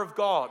power of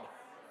God.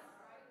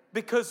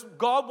 Because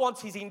God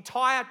wants His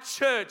entire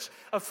church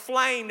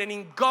aflamed and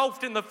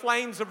engulfed in the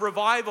flames of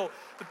revival.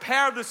 The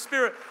power of the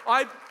Spirit.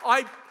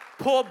 I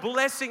pour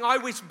blessing. I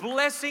wish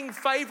blessing,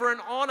 favor,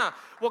 and honor.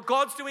 What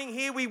God's doing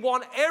here, we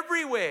want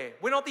everywhere.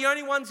 We're not the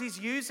only ones He's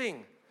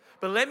using.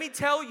 But let me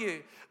tell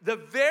you, the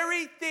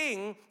very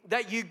thing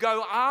that you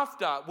go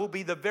after will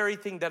be the very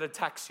thing that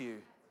attacks you.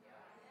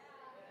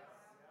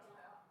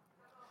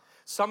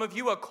 Some of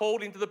you are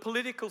called into the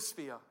political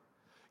sphere.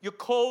 You're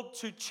called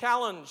to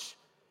challenge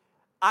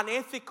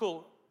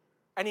unethical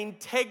and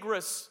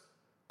integrous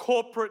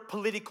corporate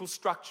political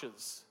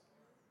structures.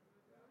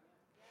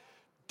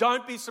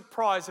 Don't be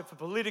surprised if a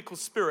political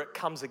spirit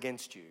comes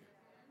against you.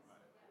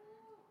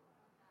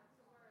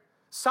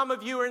 Some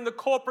of you are in the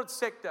corporate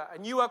sector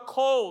and you are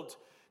called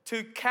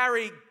to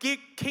carry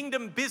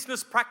kingdom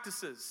business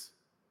practices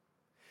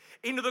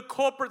into the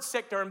corporate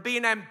sector and be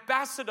an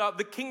ambassador of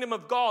the kingdom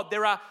of God.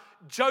 There are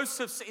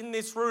Josephs in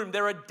this room.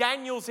 There are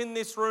Daniels in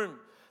this room.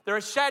 There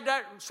are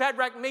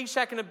Shadrach,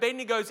 Meshach, and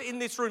Abednegos in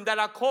this room that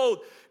are called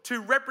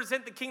to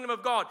represent the kingdom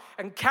of God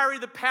and carry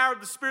the power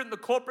of the Spirit in the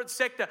corporate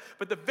sector.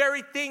 But the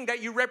very thing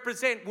that you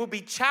represent will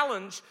be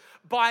challenged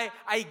by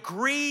a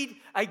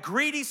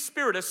greedy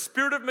spirit, a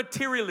spirit of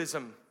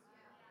materialism,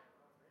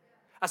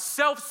 a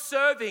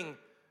self-serving,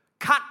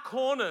 cut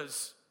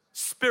corners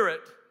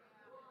spirit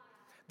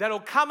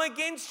that'll come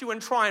against you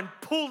and try and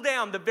pull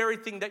down the very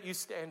thing that you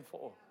stand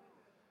for.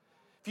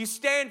 If you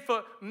stand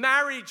for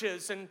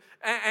marriages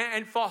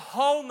and for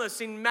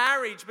wholeness in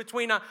marriage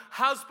between a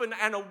husband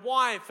and a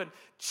wife and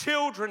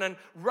children and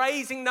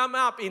raising them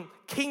up in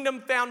kingdom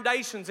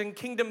foundations and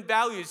kingdom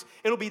values,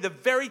 it'll be the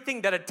very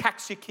thing that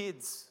attacks your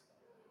kids.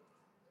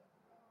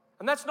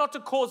 And that's not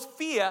to cause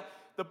fear.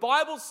 The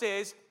Bible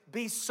says,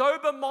 be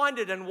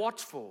sober-minded and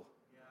watchful.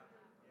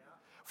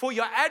 For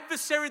your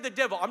adversary, the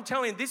devil, I'm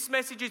telling you, this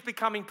message is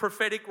becoming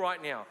prophetic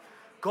right now.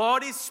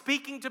 God is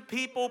speaking to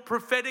people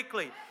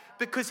prophetically,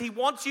 because He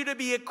wants you to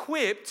be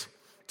equipped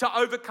to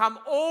overcome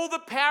all the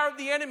power of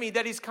the enemy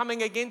that is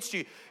coming against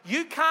you.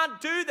 You can't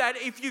do that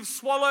if you've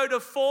swallowed a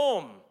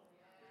form.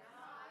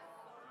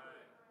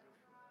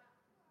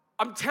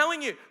 I'm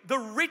telling you, the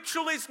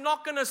ritual is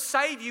not going to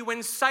save you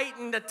when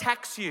Satan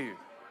attacks you.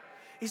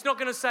 He's not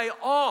going to say,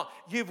 oh,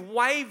 you've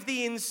waved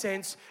the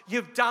incense,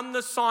 you've done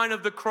the sign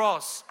of the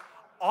cross,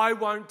 I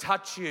won't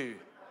touch you.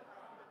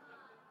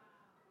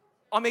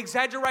 I'm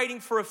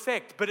exaggerating for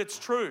effect, but it's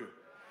true.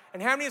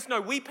 And how many of us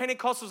know we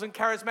Pentecostals and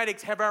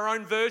Charismatics have our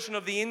own version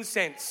of the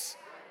incense?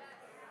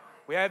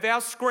 We have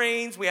our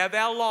screens, we have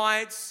our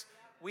lights,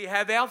 we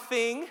have our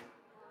thing.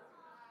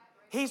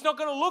 He's not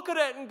going to look at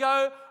it and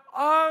go,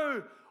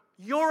 oh,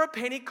 you're a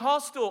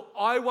Pentecostal,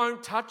 I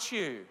won't touch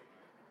you.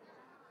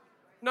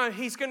 No,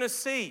 He's going to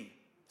see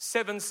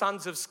 7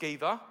 sons of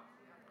Sceva.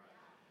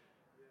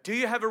 Do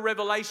you have a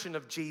revelation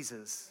of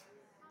Jesus?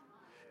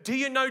 Do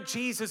you know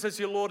Jesus as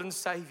your Lord and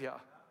Savior?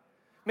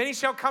 Many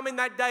shall come in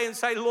that day and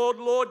say, Lord,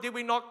 Lord, did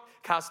we not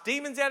cast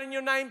demons out in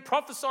your name,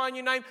 prophesy in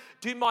your name,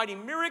 do mighty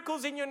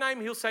miracles in your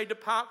name? He'll say,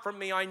 depart from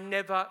me, I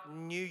never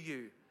knew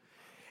you.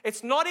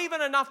 It's not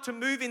even enough to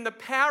move in the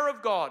power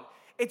of God.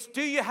 It's,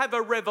 do you have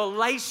a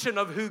revelation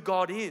of who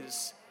God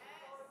is?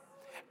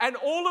 And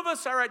all of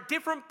us are at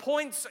different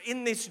points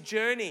in this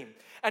journey.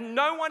 And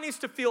no one is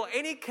to feel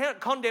any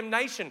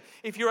condemnation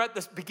if you're at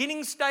the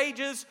beginning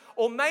stages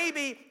or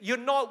maybe you're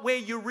not where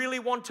you really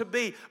want to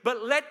be.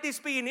 But let this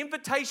be an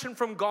invitation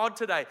from God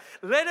today.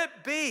 Let it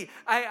be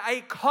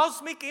a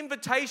cosmic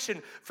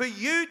invitation for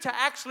you to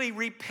actually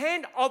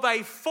repent of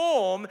a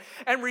form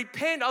and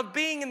repent of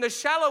being in the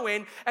shallow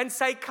end and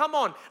say, come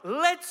on,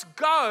 let's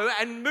go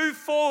and move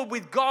forward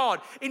with God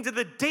into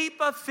the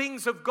deeper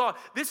things of God.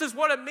 This is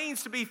what it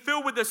means to be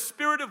filled with the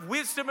Spirit of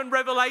wisdom and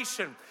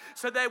revelation,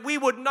 so that we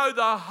would know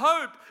the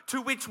hope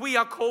to which we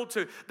are called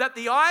to, that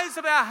the eyes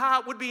of our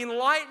heart would be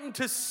enlightened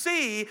to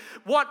see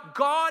what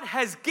God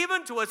has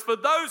given to us for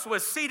those who are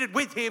seated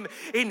with Him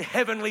in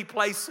heavenly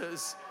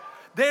places.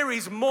 There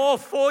is more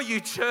for you,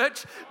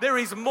 church. There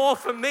is more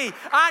for me.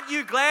 Aren't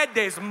you glad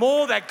there's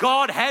more that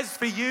God has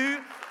for you?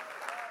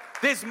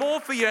 There's more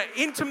for your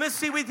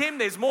intimacy with Him.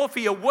 There's more for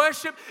your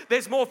worship.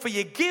 There's more for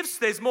your gifts.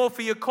 There's more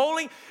for your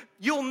calling.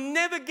 You'll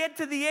never get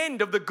to the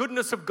end of the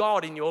goodness of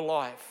God in your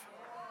life.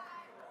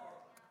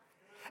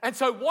 And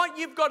so what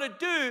you've got to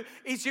do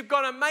is you've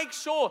got to make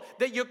sure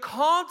that you're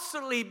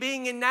constantly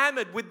being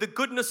enamored with the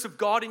goodness of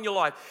God in your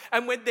life.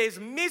 And when there's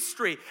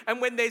mystery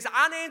and when there's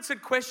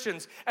unanswered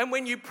questions and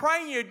when you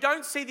pray and you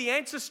don't see the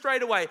answer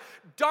straight away,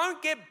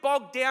 don't get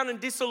bogged down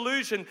and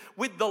disillusioned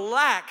with the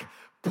lack.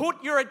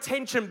 Put your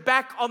attention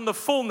back on the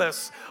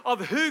fullness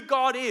of who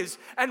God is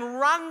and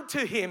run to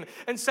Him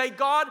and say,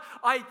 God,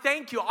 I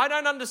thank you. I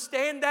don't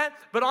understand that,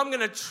 but I'm going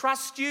to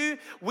trust you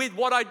with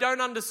what I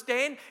don't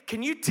understand.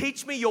 Can you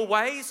teach me your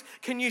ways?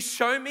 Can you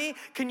show me?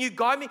 Can you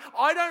guide me?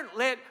 I don't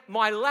let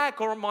my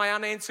lack or my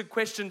unanswered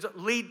questions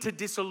lead to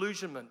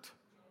disillusionment.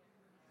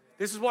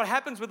 This is what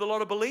happens with a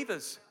lot of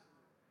believers.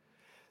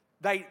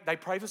 They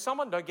pray for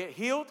someone, don't get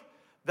healed.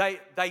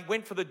 They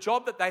went for the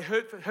job that they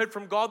heard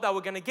from God they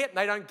were going to get, and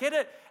they don't get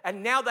it,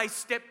 and now they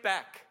step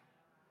back.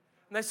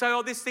 And they say,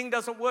 oh, this thing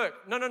doesn't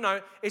work.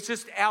 No. It's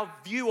just our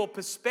view or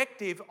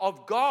perspective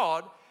of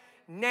God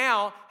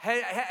now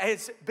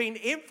has been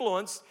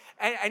influenced,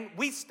 and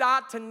we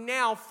start to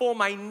now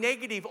form a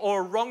negative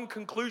or a wrong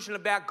conclusion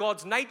about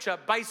God's nature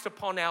based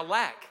upon our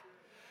lack.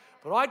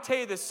 But I tell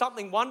you, there's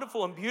something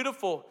wonderful and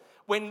beautiful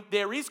when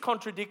there is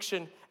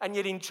contradiction, and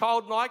yet in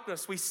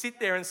childlikeness, we sit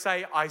there and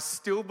say, I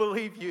still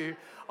believe you.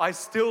 I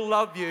still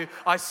love you.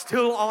 I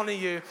still honor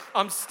you.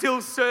 I'm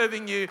still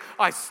serving you.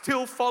 I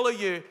still follow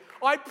you.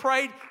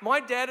 My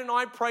dad and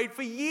I prayed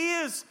for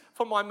years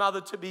for my mother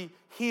to be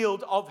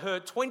healed of her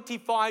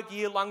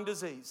 25-year lung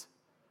disease.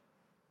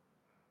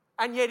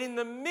 And yet in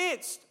the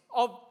midst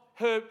of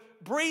her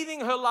breathing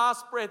her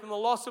last breath and the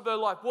loss of her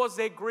life, was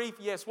there grief?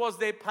 Yes. Was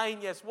there pain?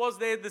 Yes. Was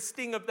there the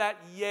sting of that?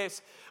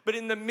 Yes. But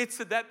in the midst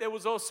of that, there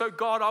was also,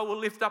 God, I will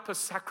lift up a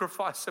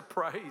sacrifice of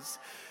praise.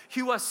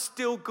 You are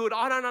still good.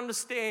 I don't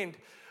understand.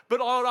 But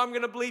Lord, I'm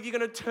going to believe you're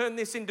going to turn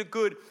this into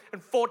good.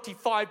 And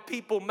 45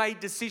 people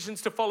made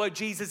decisions to follow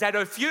Jesus at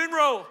her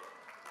funeral.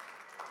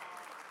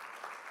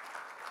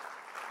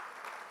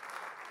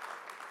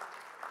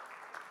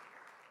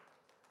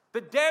 The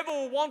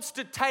devil wants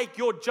to take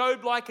your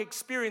Job-like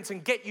experience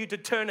and get you to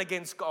turn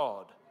against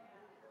God.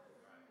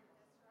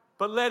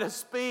 But let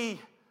us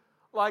be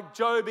like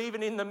Job,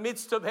 even in the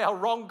midst of our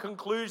wrong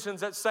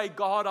conclusions, that say,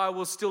 God, I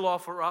will still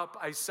offer up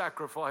a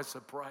sacrifice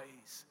of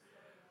praise.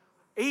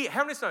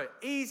 How many know?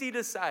 Easy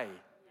to say,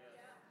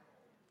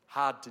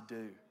 hard to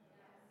do.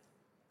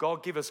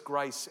 God, give us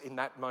grace in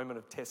that moment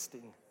of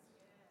testing.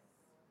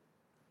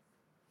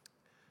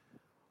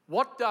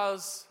 What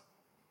does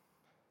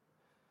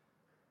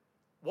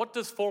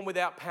form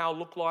without power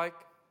look like?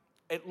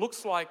 It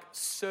looks like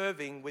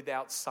serving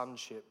without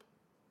sonship.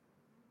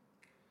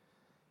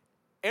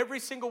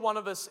 Every single one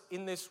of us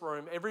in this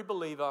room, every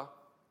believer,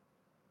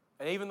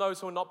 and even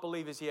those who are not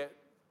believers yet,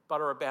 but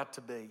are about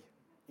to be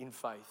in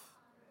faith.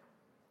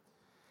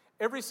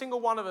 Every single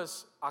one of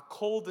us are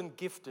called and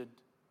gifted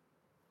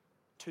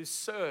to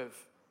serve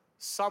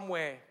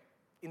somewhere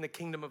in the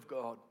kingdom of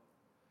God.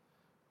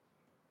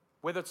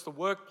 Whether it's the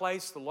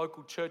workplace, the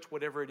local church,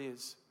 whatever it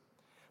is.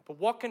 But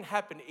what can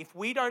happen if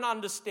we don't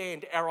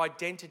understand our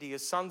identity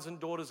as sons and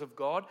daughters of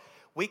God?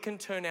 We can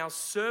turn our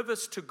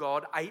service to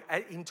God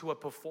into a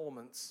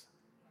performance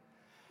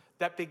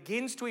that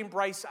begins to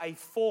embrace a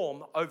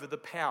form over the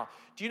power.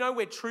 Do you know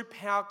where true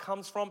power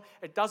comes from?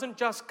 It doesn't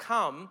just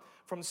come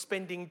from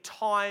spending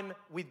time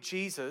with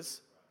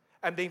Jesus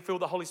and being filled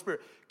with the Holy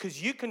Spirit.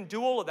 Because you can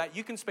do all of that.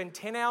 You can spend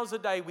 10 hours a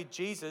day with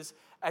Jesus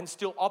and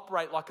still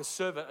operate like a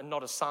servant and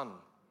not a son.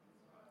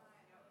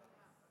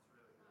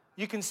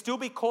 You can still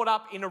be caught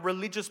up in a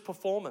religious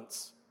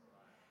performance.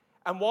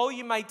 And while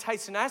you may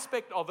taste an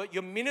aspect of it,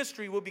 your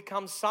ministry will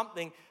become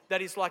something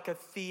that is like a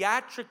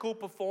theatrical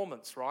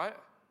performance, right?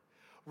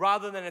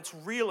 Rather than it's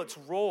real, it's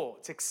raw,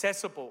 it's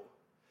accessible.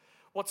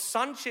 What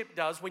sonship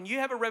does, when you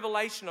have a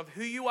revelation of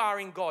who you are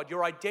in God,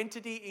 your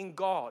identity in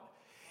God,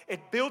 it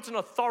builds an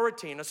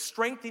authority and a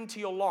strength into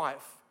your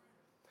life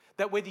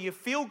that whether you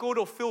feel good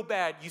or feel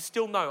bad, you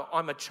still know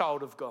I'm a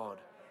child of God.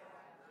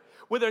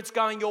 Whether it's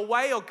going your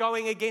way or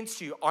going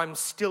against you, I'm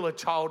still a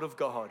child of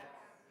God.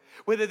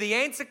 Whether the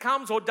answer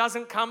comes or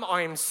doesn't come,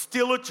 I am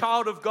still a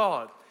child of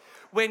God.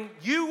 When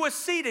you were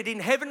seated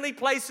in heavenly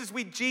places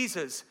with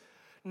Jesus,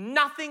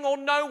 nothing or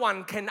no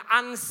one can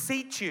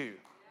unseat you.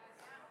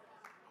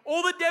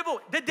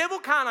 The devil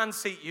can't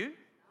unseat you.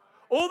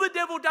 All the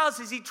devil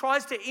does is he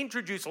tries to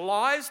introduce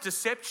lies,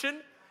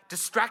 deception,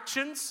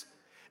 distractions,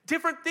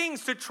 different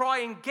things to try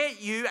and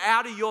get you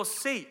out of your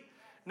seat.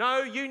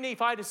 No,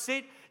 if I had to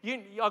sit,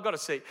 I've got a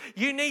seat.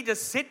 You need to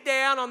sit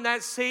down on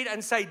that seat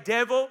and say,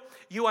 devil,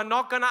 you are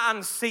not going to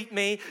unseat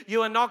me.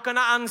 You are not going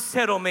to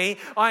unsettle me.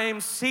 I am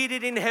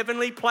seated in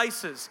heavenly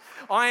places.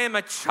 I am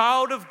a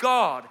child of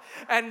God.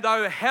 And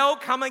though hell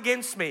come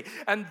against me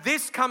and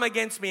this come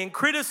against me and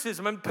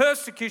criticism and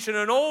persecution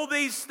and all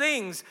these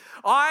things,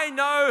 I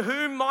know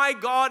whom my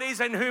God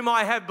is and whom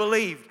I have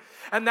believed.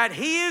 And that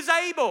he is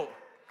able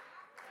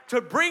to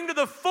bring to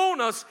the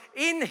fullness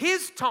in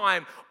His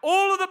time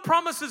all of the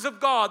promises of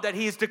God that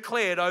He has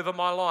declared over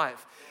my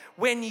life.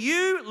 When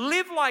you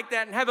live like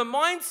that and have a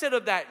mindset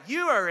of that,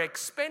 you are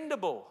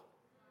expendable.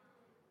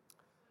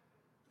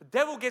 The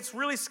devil gets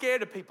really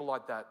scared of people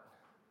like that.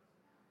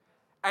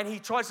 And he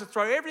tries to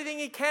throw everything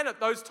he can at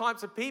those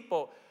types of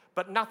people,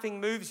 but nothing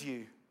moves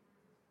you.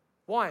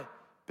 Why?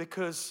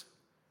 Because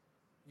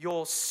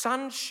your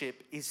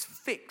sonship is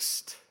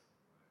fixed.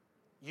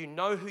 You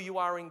know who you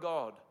are in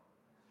God.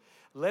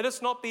 Let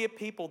us not be a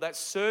people that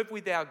serve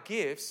with our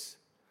gifts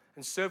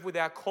and serve with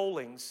our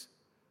callings,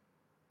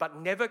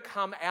 but never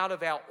come out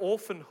of our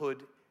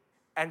orphanhood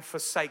and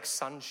forsake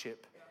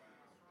sonship.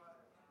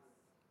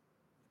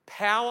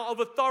 Power of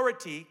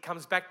authority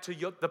comes back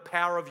to the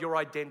power of your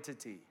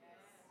identity.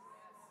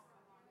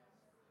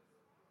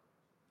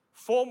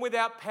 Form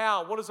without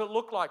power, what does it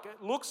look like?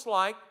 It looks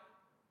like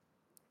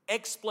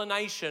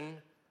explanation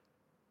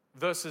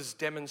versus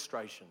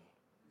demonstration.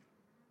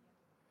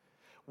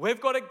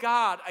 We've got to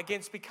guard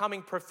against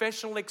becoming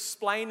professional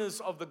explainers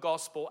of the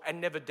gospel and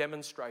never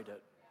demonstrate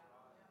it.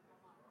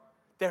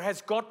 There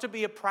has got to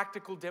be a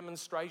practical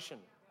demonstration.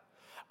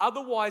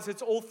 Otherwise,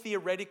 it's all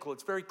theoretical.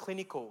 It's very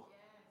clinical.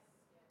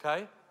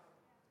 Okay?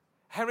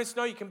 How many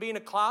know you can be in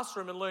a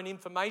classroom and learn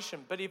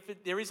information, but if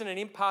there isn't an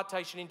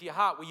impartation into your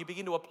heart where you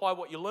begin to apply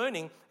what you're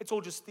learning, it's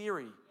all just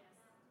theory.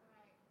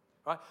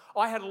 Right?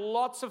 I had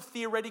lots of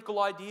theoretical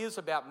ideas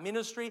about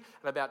ministry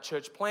and about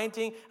church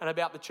planting and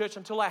about the church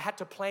until I had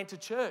to plant a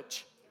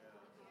church.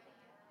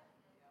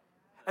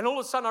 And all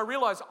of a sudden I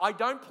realized I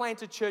don't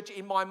plant a church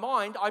in my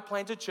mind, I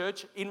plant a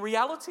church in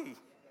reality.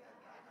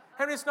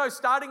 How many know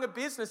starting a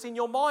business in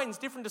your mind is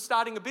different to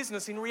starting a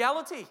business in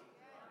reality?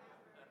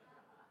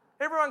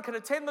 Everyone can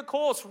attend the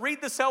course,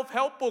 read the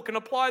self-help book and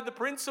apply the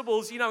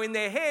principles, in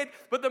their head.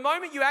 But the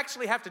moment you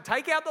actually have to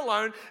take out the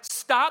loan,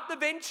 start the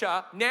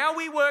venture, now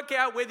we work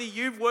out whether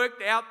you've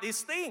worked out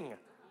this thing.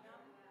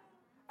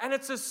 And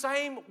it's the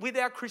same with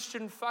our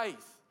Christian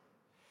faith.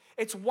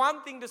 It's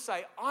one thing to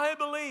say, I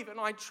believe and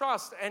I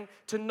trust, and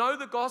to know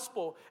the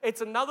gospel.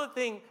 It's another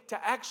thing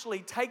to actually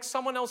take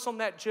someone else on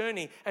that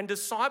journey and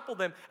disciple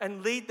them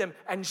and lead them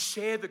and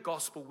share the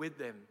gospel with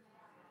them.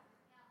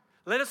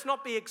 Let us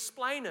not be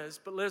explainers,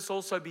 but let us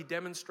also be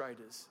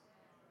demonstrators.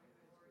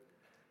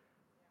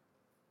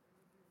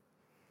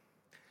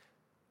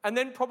 And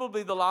then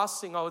probably the last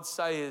thing I would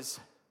say is,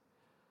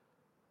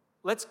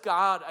 let's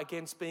guard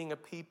against being a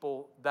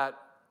people that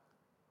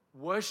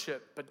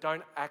worship but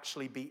don't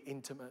actually be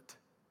intimate.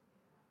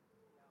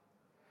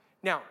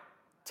 Now,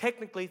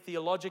 technically,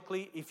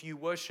 theologically, if you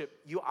worship,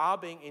 you are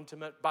being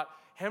intimate, but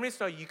how many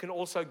know you can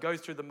also go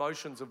through the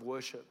motions of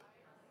worship?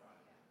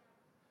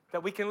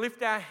 That we can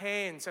lift our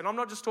hands, and I'm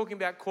not just talking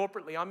about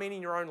corporately, I mean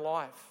in your own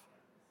life.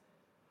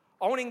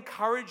 I want to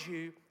encourage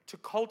you to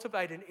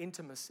cultivate an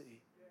intimacy.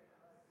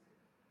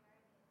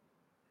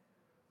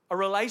 A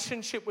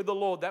relationship with the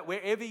Lord that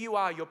wherever you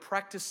are, you're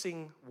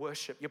practicing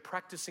worship. You're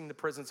practicing the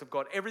presence of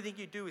God. Everything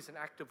you do is an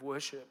act of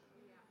worship.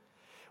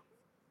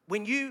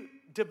 When you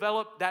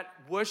develop that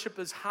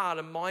worshiper's heart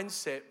and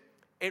mindset,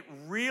 it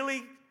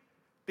really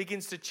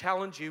begins to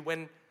challenge you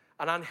when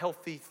an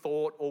unhealthy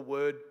thought or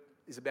word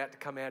is about to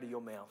come out of your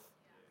mouth.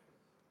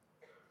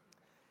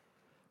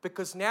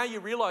 Because now you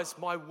realize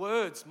my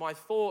words, my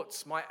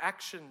thoughts, my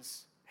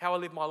actions, how I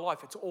live my life,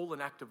 it's all an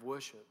act of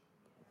worship.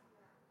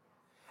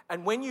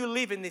 And when you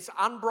live in this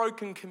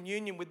unbroken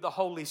communion with the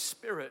Holy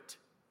Spirit,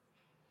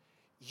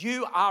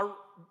 you are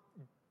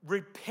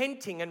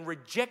repenting and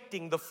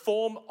rejecting the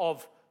form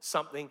of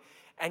something,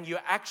 and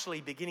you're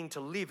actually beginning to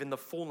live in the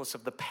fullness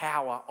of the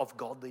power of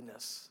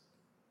godliness.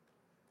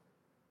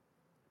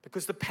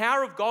 Because the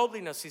power of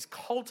godliness is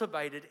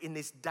cultivated in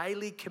this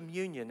daily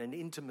communion and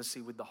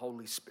intimacy with the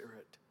Holy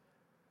Spirit.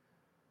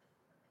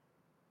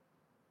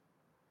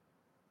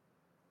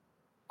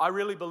 I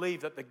really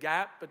believe that the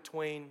gap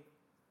between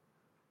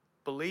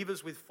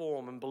believers with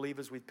form and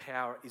believers with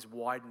power is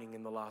widening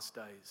in the last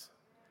days.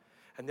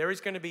 And there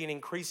is going to be an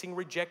increasing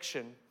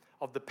rejection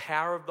of the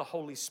power of the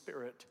Holy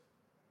Spirit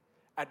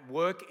at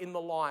work in the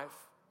life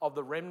of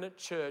the remnant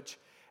church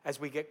as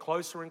we get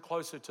closer and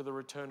closer to the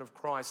return of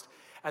Christ.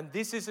 And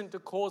this isn't to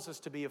cause us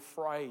to be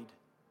afraid.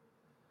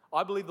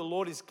 I believe the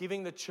Lord is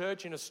giving the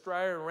church in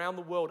Australia and around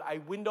the world a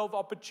window of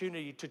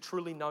opportunity to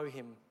truly know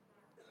Him.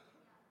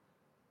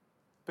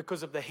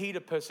 Because of the heat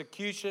of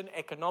persecution,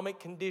 economic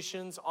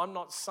conditions, I'm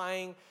not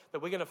saying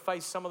that we're going to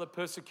face some of the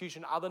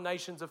persecution other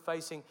nations are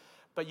facing,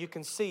 but you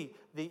can see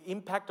the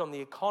impact on the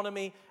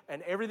economy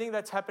and everything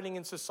that's happening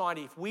in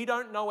society. If we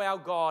don't know our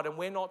God and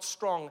we're not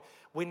strong,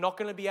 we're not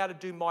going to be able to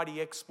do mighty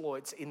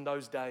exploits in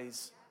those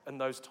days and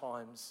those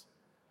times.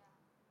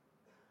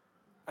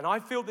 And I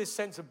feel this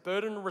sense of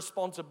burden and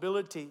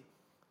responsibility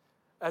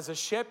as a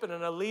shepherd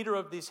and a leader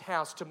of this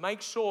house to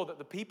make sure that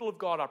the people of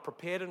God are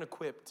prepared and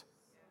equipped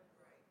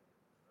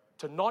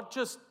to not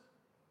just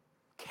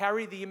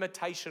carry the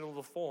imitation of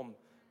the form,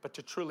 but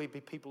to truly be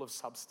people of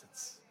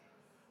substance.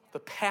 The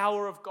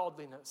power of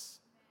godliness.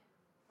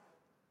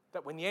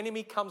 That when the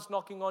enemy comes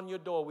knocking on your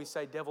door, we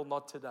say, devil,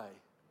 not today.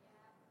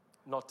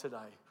 Not today.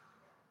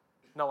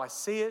 No, I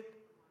see it.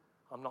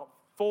 I'm not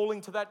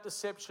falling to that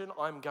deception.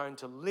 I'm going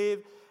to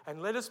live.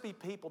 And let us be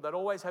people that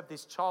always have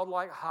this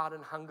childlike heart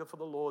and hunger for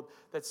the Lord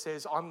that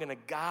says, I'm going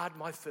to guard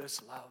my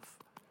first love.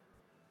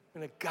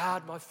 I'm going to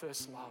guard my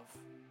first love.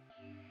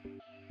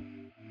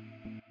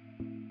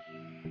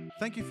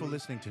 Thank you for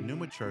listening to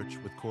Numa Church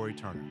with Corey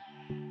Turner.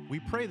 We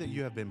pray that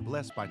you have been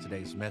blessed by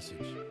today's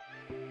message.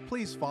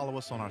 Please follow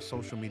us on our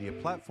social media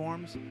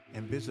platforms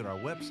and visit our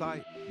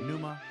website,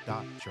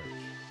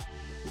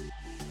 numa.church.